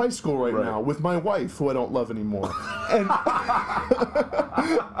relive high school right now with my wife, who I don't love anymore, and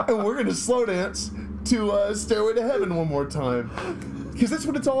and we're gonna slow dance to Stairway to Heaven one more time. Because that's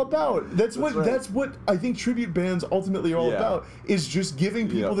what it's all about. That's what I think tribute bands ultimately are all about, is just giving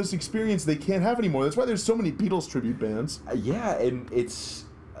people this experience they can't have anymore. That's why there's so many Beatles tribute bands. Yeah, and it's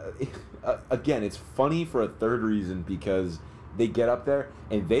again, it's funny for a third reason, because they get up there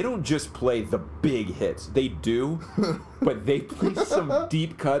and they don't just play the big hits. They do, but they play some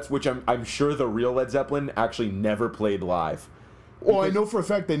deep cuts, which I'm sure the real Led Zeppelin actually never played live. Well, I know for a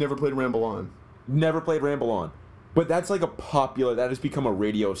fact they never played Ramble On. Never played Ramble On. But that's like that has become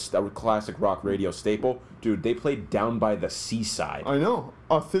a classic rock radio staple. Dude, they played Down by the Seaside. I know.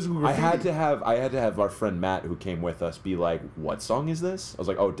 Physical Graffiti. I had to have our friend Matt, who came with us, be like, what song is this? I was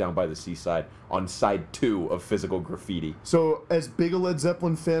like, oh, Down by the Seaside, on side 2 of Physical Graffiti. So, as big a Led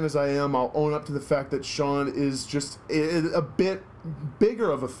Zeppelin fan as I am, I'll own up to the fact that Sean is just a bit bigger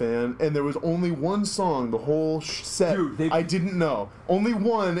of a fan, and there was only one song the whole set I didn't know. Only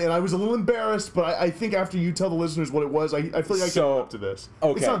one, and I was a little embarrassed, but I think after you tell the listeners what it was, I feel like I can own up to this.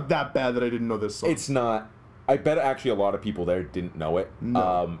 Okay. It's not that bad that I didn't know this song. It's not. I bet actually a lot of people there didn't know it.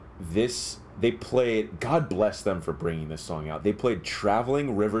 No. They played, God bless them for bringing this song out, they played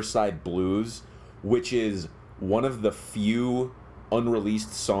Traveling Riverside Blues, which is one of the few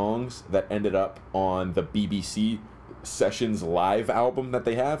unreleased songs that ended up on the BBC Sessions live album that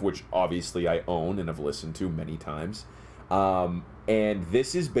they have, which obviously I own and have listened to many times. And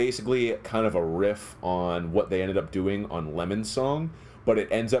this is basically kind of a riff on what they ended up doing on Lemon's song, but it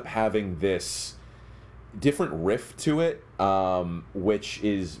ends up having this different riff to it, which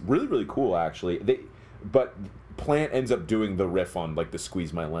is really, really cool, actually. But Plant ends up doing the riff on like the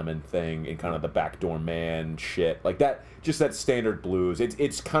Squeeze My Lemon thing and kind of the Backdoor Man shit, like that, just that standard blues.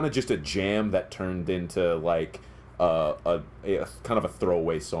 It's kind of just a jam that turned into like a kind of a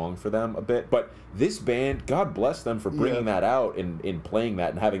throwaway song for them a bit. But this band, God bless them for bringing that out and playing that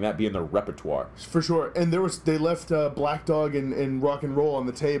and having that be in their repertoire. For sure. And they left Black Dog and Rock and Roll on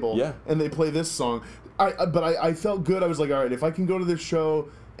the table. Yeah. And they play this song. But I felt good. I was like, all right, if I can go to this show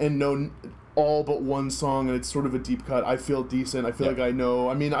and know all but one song and it's sort of a deep cut, I feel decent. I feel like I know.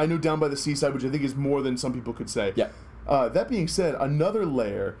 I mean, I know Down by the Seaside, which I think is more than some people could say. Yeah. That being said, another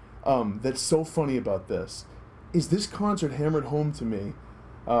layer that's so funny about this is this concert hammered home to me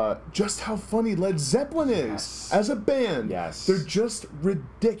just how funny Led Zeppelin is as a band. Yes. They're just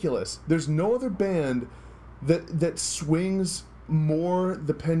ridiculous. There's no other band that swings more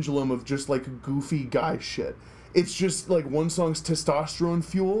the pendulum of just like goofy guy shit. It's just like one song's testosterone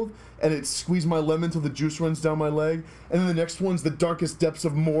fueled, and it's Squeeze My Lemon till the juice runs down my leg, and then the next one's The Darkest Depths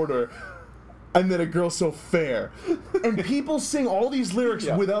of Mortar, and then A Girl So Fair. And people sing all these lyrics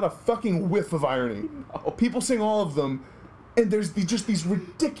without a fucking whiff of irony. No. People sing all of them, and there's just these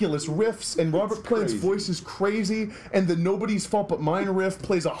ridiculous riffs, and Robert Plant's voice is crazy, and the Nobody's Fault But Mine riff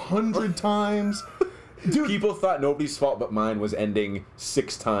plays 100 times. Dude. People thought Nobody's Fault But Mine was ending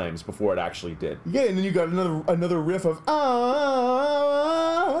 6 times before it actually did. Yeah, and then you got another riff of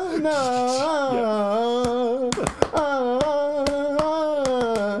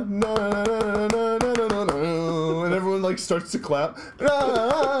and everyone like starts to clap.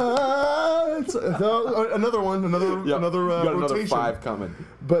 Another one, another rotation. Another 5 coming.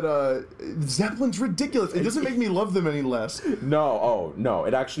 But Zeppelin's ridiculous. It doesn't make me love them any less. No,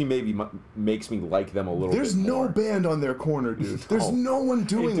 it actually makes me like them a little There's bit more. no band on their corner, dude. There's no one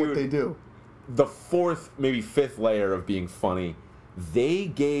doing what they do. The 4th, maybe 5th layer of being funny, they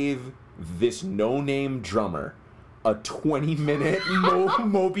gave this no-name drummer a 20-minute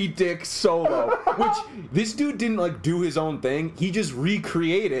Moby Dick solo, which this dude didn't like do his own thing. He just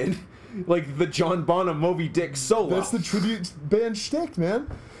recreated like the John Bonham Moby Dick solo. That's the tribute band shtick, man.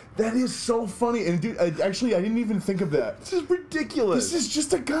 That is so funny. And dude, actually, I didn't even think of that. This is ridiculous. This is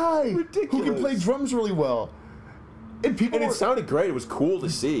just a guy who can play drums really well. And it sounded great. It was cool to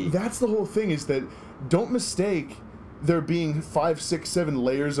see. That's the whole thing, is that don't mistake there being 5, 6, 7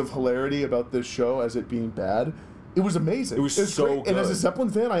 layers of hilarity about this show as it being bad. It was amazing. It was so great. good. And as a Zeppelin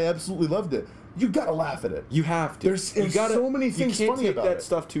fan, I absolutely loved it. You gotta laugh at it. You have to. There's so many things funny about it. You can't take that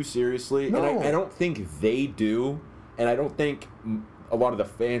stuff too seriously. No. And I don't think they do. And I don't think a lot of the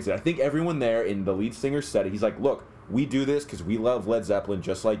fans did. I think everyone there, and the lead singer said it, he's like, look, we do this because we love Led Zeppelin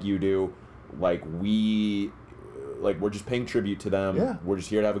just like you do. Like, we're just paying tribute to them. Yeah. We're just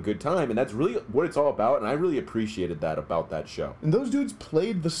here to have a good time. And that's really what it's all about, and I really appreciated that about that show. And those dudes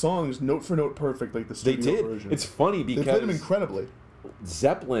played the songs note for note perfect, like the studio version. It's funny because... They played them incredibly.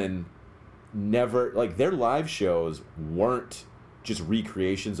 Zeppelin never... Like, their live shows weren't just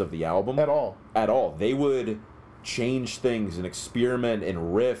recreations of the album. At all. At all. They would change things and experiment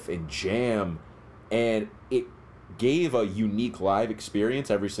and riff and jam, and it gave a unique live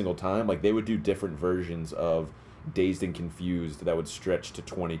experience every single time. Like, they would do different versions of Dazed and Confused that would stretch to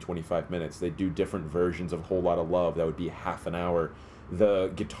 20, 25 minutes. They'd do different versions of Whole Lotta Love that would be half an hour. The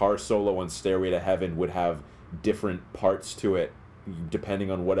guitar solo on Stairway to Heaven would have different parts to it depending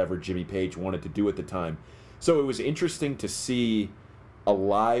on whatever Jimmy Page wanted to do at the time. So it was interesting to see a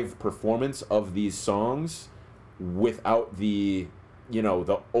live performance of these songs without the,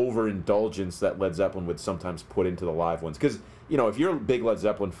 the overindulgence that Led Zeppelin would sometimes put into the live ones. Because, if you're a big Led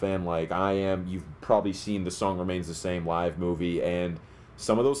Zeppelin fan like I am, you've probably seen The Song Remains the Same live movie, and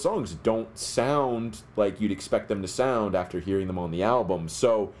some of those songs don't sound like you'd expect them to sound after hearing them on the album.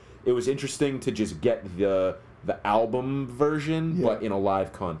 So it was interesting to just get the album version, but in a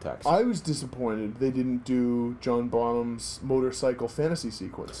live context. I was disappointed they didn't do John Bonham's motorcycle fantasy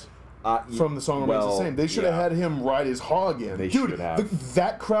sequence. From The Song Remains the Same. They should have had him ride his hog in. They should have.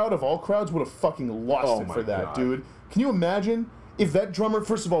 That crowd of all crowds would have fucking lost it for that, dude. Can you imagine if that drummer,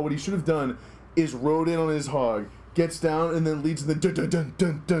 first of all, what he should have done is rode in on his hog, gets down, and then leads the dun dun dun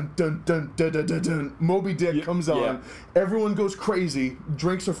dun dun dun dun dun dun dun dun. Moby Dick comes on, everyone goes crazy,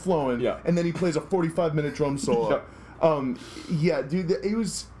 drinks are flowing, and then he plays a 45-minute drum solo. Dude, it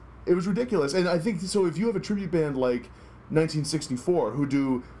was ridiculous. And I think, so if you have a tribute band like 1964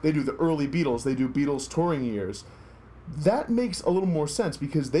 they do the early Beatles, they do Beatles touring years, that makes a little more sense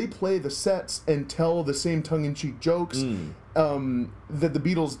because they play the sets and tell the same tongue-in-cheek jokes that the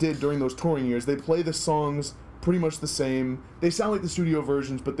Beatles did during those touring years. They play the songs pretty much the same. They sound like the studio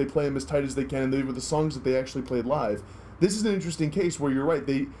versions, but they play them as tight as they can, and they were the songs that they actually played live. This is an interesting case where you're right,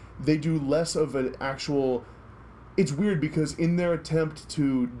 they do less of an actual... It's weird because in their attempt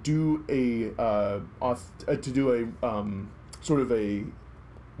to do sort of a,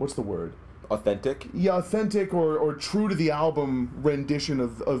 what's the word? Authentic? Yeah, authentic or true to the album rendition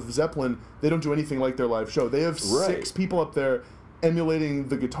of Zeppelin, they don't do anything like their live show. They have 6 people up there emulating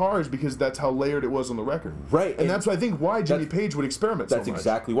the guitars because that's how layered it was on the record. Right. And that's, I think, why Jimmy Page would experiment so much. That's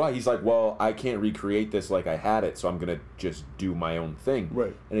exactly why. He's like, well, I can't recreate this like I had it, so I'm going to just do my own thing.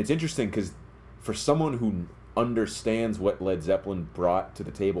 Right. And it's interesting because for someone who understands what Led Zeppelin brought to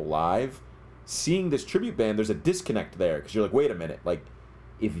the table live, seeing this tribute band, there's a disconnect there because you're like, wait a minute, like,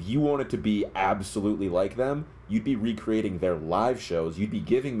 if you wanted to be absolutely like them, you'd be recreating their live shows. You'd be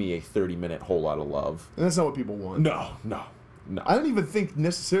giving me a 30-minute Whole Lotta Love. And that's not what people want. No. I don't even think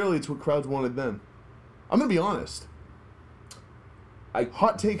necessarily it's what crowds wanted then. I'm going to be honest.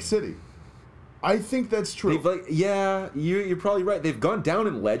 Hot Take City. I think that's true. You're probably right. They've gone down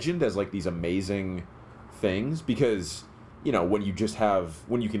in legend as like these amazing things because, when you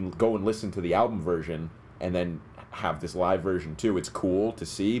can go and listen to the album version and then have this live version too, it's cool to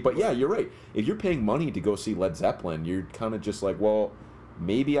see. But yeah, you're right. If you're paying money to go see Led Zeppelin, you're kind of just like, well,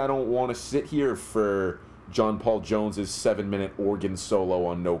 maybe I don't want to sit here for John Paul Jones's 7-minute organ solo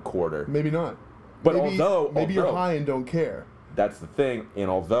on no quarter. Maybe not. But maybe you're high and don't care. That's the thing. And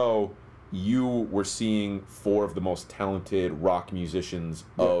although you were seeing 4 of the most talented rock musicians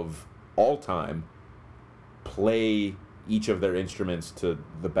of all time play each of their instruments to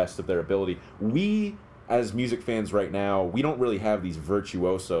the best of their ability, we, as music fans right now, we don't really have these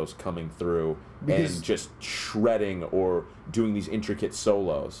virtuosos coming through and just shredding or doing these intricate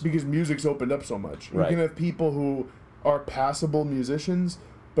solos. Because music's opened up so much. Right. You can have people who are passable musicians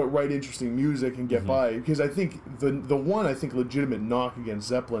but write interesting music and get by. Because I think the one legitimate knock against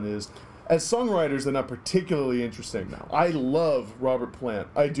Zeppelin is, as songwriters, they're not particularly interesting. No. I love Robert Plant.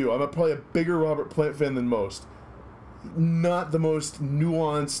 I do. I'm probably a bigger Robert Plant fan than most. Not the most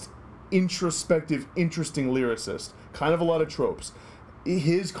nuanced, introspective, interesting lyricist. Kind of a lot of tropes.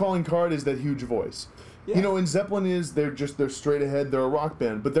 His calling card is that huge voice. Yeah. And Zeppelin they're straight ahead, they're a rock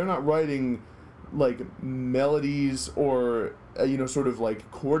band, but they're not writing like melodies or sort of like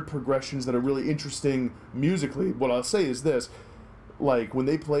chord progressions that are really interesting musically. What I'll say is this: like when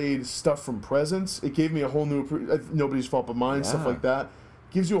they played stuff from Presence, it gave me a whole new Nobody's Fault But Mine, stuff like that.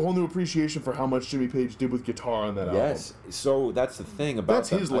 Gives you a whole new appreciation for how much Jimmy Page did with guitar on that album. Yes, so that's the thing about that's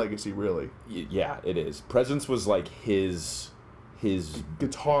his legacy, really. Yeah, it is. Presence was like his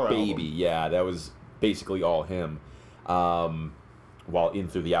guitar baby. Album. Yeah, that was basically all him. while In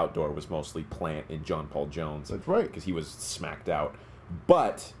Through the Outdoor was mostly Plant and John Paul Jones. That's right. Because he was smacked out.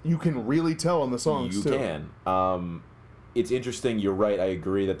 But you can really tell on the songs, you too. You can. It's interesting. You're right. I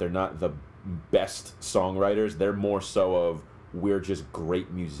agree that they're not the best songwriters. They're more so of, we're just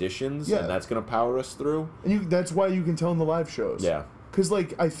great musicians, and that's going to power us through. And that's why you can tell in the live shows. Yeah. Because,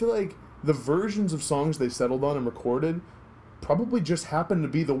 like, I feel like the versions of songs they settled on and recorded probably just happened to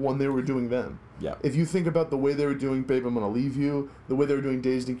be the one they were doing then. Yeah. If you think about the way they were doing Babe, I'm Gonna Leave You, the way they were doing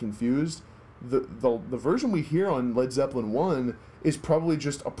Dazed and Confused, the version we hear on Led Zeppelin 1 is probably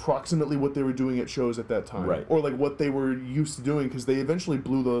just approximately what they were doing at shows at that time. Right. Or, like, what they were used to doing, because they eventually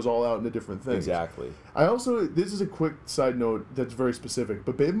blew those all out into different things. Exactly. I also, this is a quick side note that's very specific,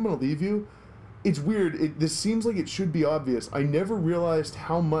 but Babe, I'm Gonna Leave You, it's weird. This seems like it should be obvious. I never realized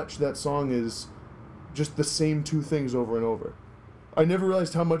how much that song is just the same two things over and over. I never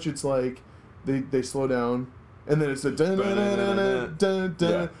realized how much it's like they slow down, and then it's a dun dun dun dun dun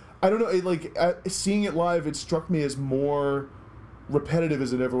dun. I don't know. Seeing it live, it struck me as more repetitive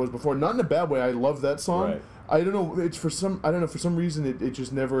as it ever was before. Not in a bad way. I love that song. Right. I don't know. For some reason it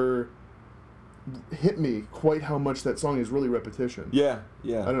just never hit me quite how much that song is really repetition. Yeah.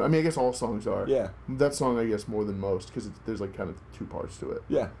 I mean, I guess all songs are. Yeah. That song, I guess, more than most, because there's like kind of two parts to it.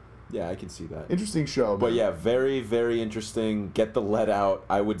 Yeah, I can see that. Interesting show, man. But yeah, very, very interesting. Get the Led out.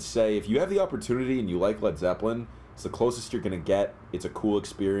 I would say if you have the opportunity and you like Led Zeppelin, it's the closest you're going to get. It's a cool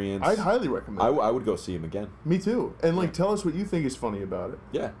experience. I'd highly recommend it. I would go see him again. Me too. And tell us what you think is funny about it.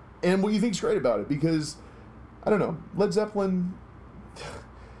 Yeah. And what you think's great about it, because, I don't know, Led Zeppelin,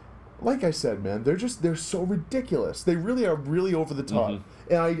 like I said, man, they're so ridiculous. They really are really over the top.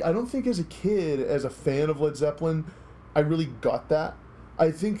 Mm-hmm. And I don't think as a kid, as a fan of Led Zeppelin, I really got that.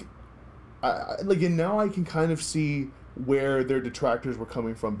 I think, and now I can kind of see where their detractors were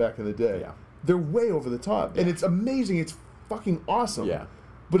coming from back in the day. Yeah. They're way over the top. Yeah. And it's amazing. It's fucking awesome. Yeah.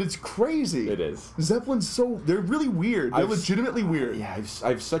 But it's crazy. It is. Zeppelin's they're really weird. They're legitimately weird. Yeah,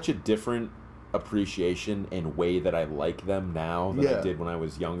 I've such a different appreciation and way that I like them now than I did when I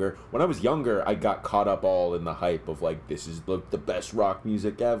was younger. When I was younger, I got caught up all in the hype of this is the best rock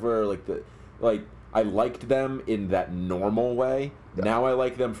music ever. I liked them in that normal way. Yeah. Now I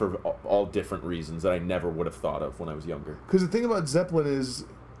like them for all different reasons that I never would have thought of when I was younger. Because the thing about Zeppelin is,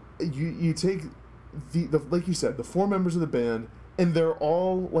 you take the like you said, the four members of the band, and they're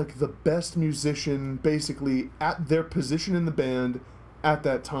all the best musician basically at their position in the band at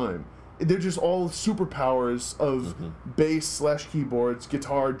that time. They're just all superpowers of bass / keyboards,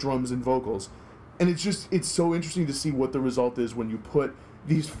 guitar, drums, and vocals. And it's so interesting to see what the result is when you put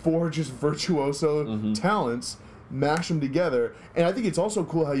these four just virtuoso talents, mash them together. And I think it's also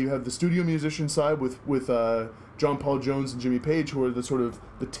cool how you have the studio musician side with John Paul Jones and Jimmy Page, who are the sort of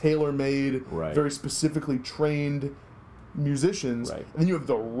the tailor-made, very specifically trained musicians. Right. And then you have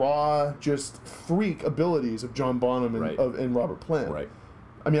the raw, just freak abilities of John Bonham and Robert Plant. Right.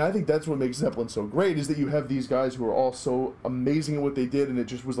 I mean, I think that's what makes Zeppelin so great, is that you have these guys who are all so amazing at what they did, and it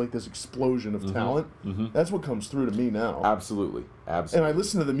just was like this explosion of talent. That's what comes through to me now. Absolutely. And I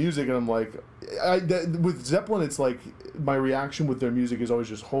listen to the music, and I'm like, with Zeppelin, it's like my reaction with their music is always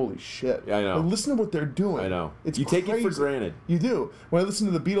just, holy shit. Yeah, I know. Listen to what they're doing. I know. You take it for granted. You do. When I listen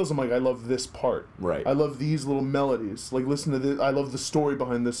to the Beatles, I'm like, I love this part. Right. I love these little melodies. Listen to this. I love the story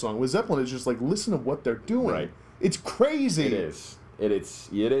behind this song. With Zeppelin, it's just listen to what they're doing. Right. It's crazy. It is. It is.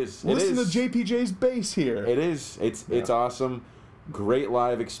 Listen to JPJ's bass here. It is. It's awesome. Great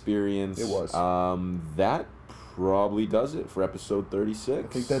live experience. It was. That probably does it for episode 36.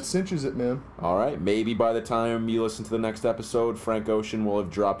 I think that cinches it, man. All right. Maybe by the time you listen to the next episode, Frank Ocean will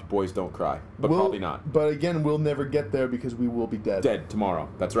have dropped Boys Don't Cry. But probably not. But again, we'll never get there because we will be dead. Dead tomorrow.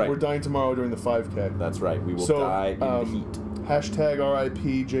 That's right. We're dying tomorrow during the 5K. That's right. We will die in the heat. Hashtag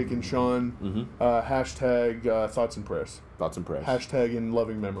RIP Jake and Sean. Hashtag thoughts and prayers. Thoughts and prayers. Hashtag in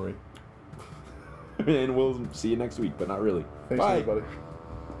loving memory. And we'll see you next week, but not really. Thanks, Bye. everybody.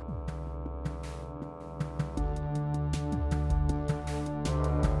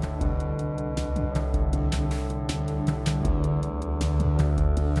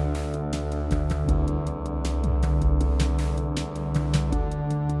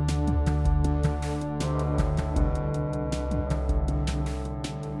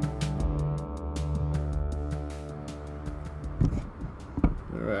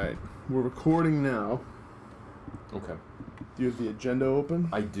 We're recording now. Okay. Do you have the agenda open?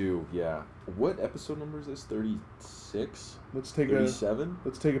 I do, yeah. What episode number is this? 36? Let's take 37?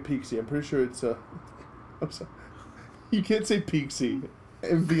 Let's take a peek-see. I'm pretty sure it's I'm sorry. You can't say peek-see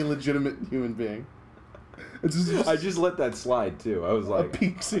and be a legitimate human being. I just let that slide, too. I was like... A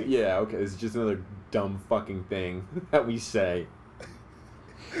peek-see. Yeah, okay. It's just another dumb fucking thing that we say.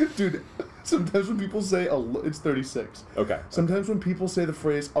 Dude, sometimes when people say it's 36. Okay. Sometimes when people say the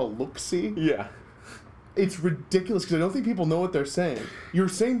phrase a look-see, Yeah. it's ridiculous because I don't think people know what they're saying. You're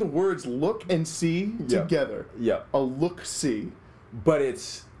saying the words look and see together. Yeah. A look-see. But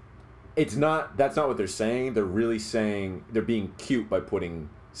it's not, that's not what they're saying. They're really saying, they're being cute by putting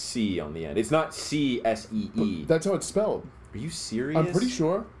C on the end. It's not C-S-E-E. That's how it's spelled. Are you serious? I'm pretty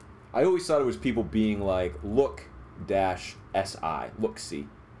sure. I always thought it was people being like, look-S-I. Look-see.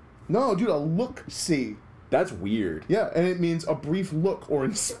 No, dude, a look-see. That's weird. Yeah, and it means a brief look or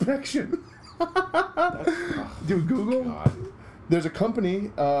inspection. Dude, Google. God. There's a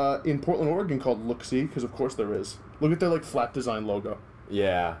company in Portland, Oregon called Look-See, because of course there is. Look at their like flat design logo.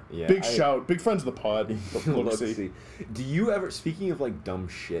 Yeah. Big shout, big friends of the pod. Look-See. Do you ever, speaking of like dumb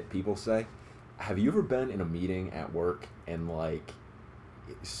shit people say, have you ever been in a meeting at work and like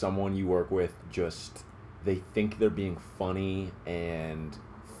someone you work with just, they think they're being funny and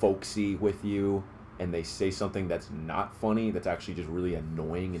folksy with you, and they say something that's not funny, that's actually just really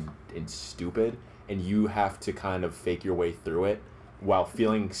annoying and stupid, and you have to kind of fake your way through it while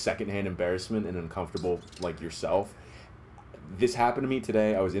feeling secondhand embarrassment and uncomfortable like yourself? This happened to me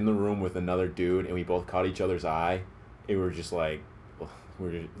today. I was in the room with another dude, and we both caught each other's eye, and we were just like,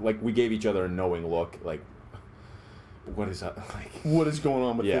 we gave each other a knowing look, like, what is that? Like, what is going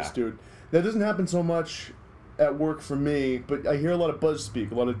on with this dude? That doesn't happen so much at work for me, but I hear a lot of buzz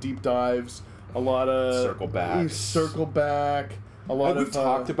speak, a lot of deep dives, a lot of circle back, a lot of we've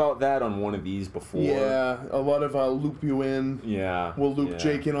talked about that on one of these before. Yeah, a lot of loop you in. Yeah, we'll loop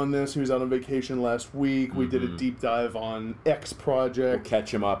Jake in on this. He was out on vacation last week. We did a deep dive on X project. We'll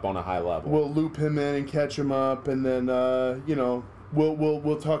catch him up on a high level. We'll loop him in and catch him up, and then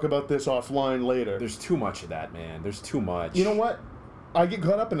we'll talk about this offline later. There's too much of that, man. There's too much. You know what? I get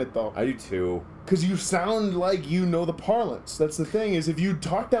caught up in it, though. I do, too. Because you sound like you know the parlance. That's the thing, is if you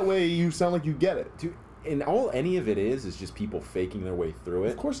talk that way, you sound like you get it. Dude, and all any of it is just people faking their way through it.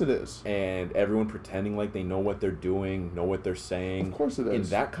 Of course it is. And everyone pretending like they know what they're doing, know what they're saying. Of course it is. And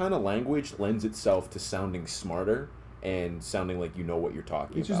that kind of language lends itself to sounding smarter and sounding like you know what you're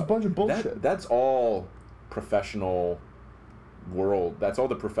talking about. It's just a bunch of bullshit. That's all professional world. That's all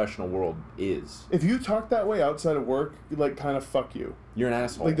the professional world is. If you talk that way outside of work, like, kind of fuck you. You're an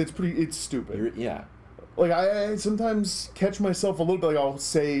asshole. Like, it's stupid. Yeah. Like, I sometimes catch myself a little bit, like, I'll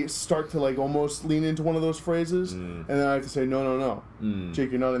start to, like, almost lean into one of those phrases, and then I have to say, no.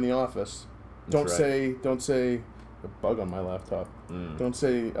 Jake, you're not in the office. Don't say, a bug on my laptop. Don't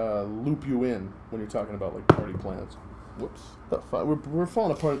say, loop you in when you're talking about, like, party plans. Whoops. We're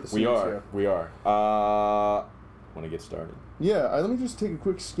falling apart at the seams here. We are. Want to get started? Yeah, let me just take a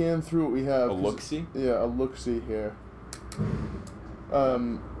quick scan through what we have. A look-see? Yeah, a look-see here.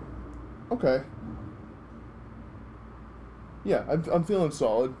 Okay. Yeah, I'm feeling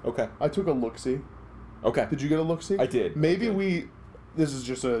solid. Okay. I took a look-see. Okay. Did you get a look-see? I did. Maybe this is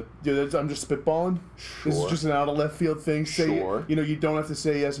just I'm just spitballing. Sure. This is just an out of left field thing. Sure. You don't have to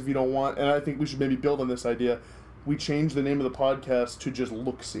say yes if you don't want, and I think we should maybe build on this idea. We change the name of the podcast to just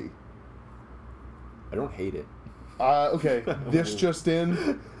look-see. I don't hate it. Okay, this just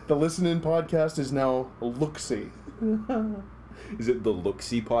in. The Listen In podcast is now Look-See. Is it the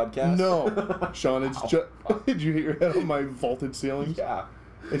Look-See podcast? No, Sean, it's just... Did you hit your head on my vaulted ceilings? Yeah.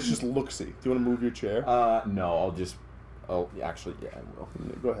 It's just Look-See. Do you want to move your chair? No, actually, yeah, I will.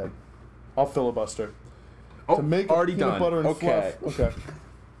 Go ahead. I'll filibuster. Oh, to make already peanut done. butter and Okay. fluff. Okay.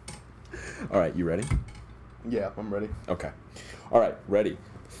 All right, you ready? Yeah, I'm ready. Okay. All right, ready.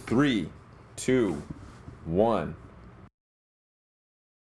 3, 2, 1.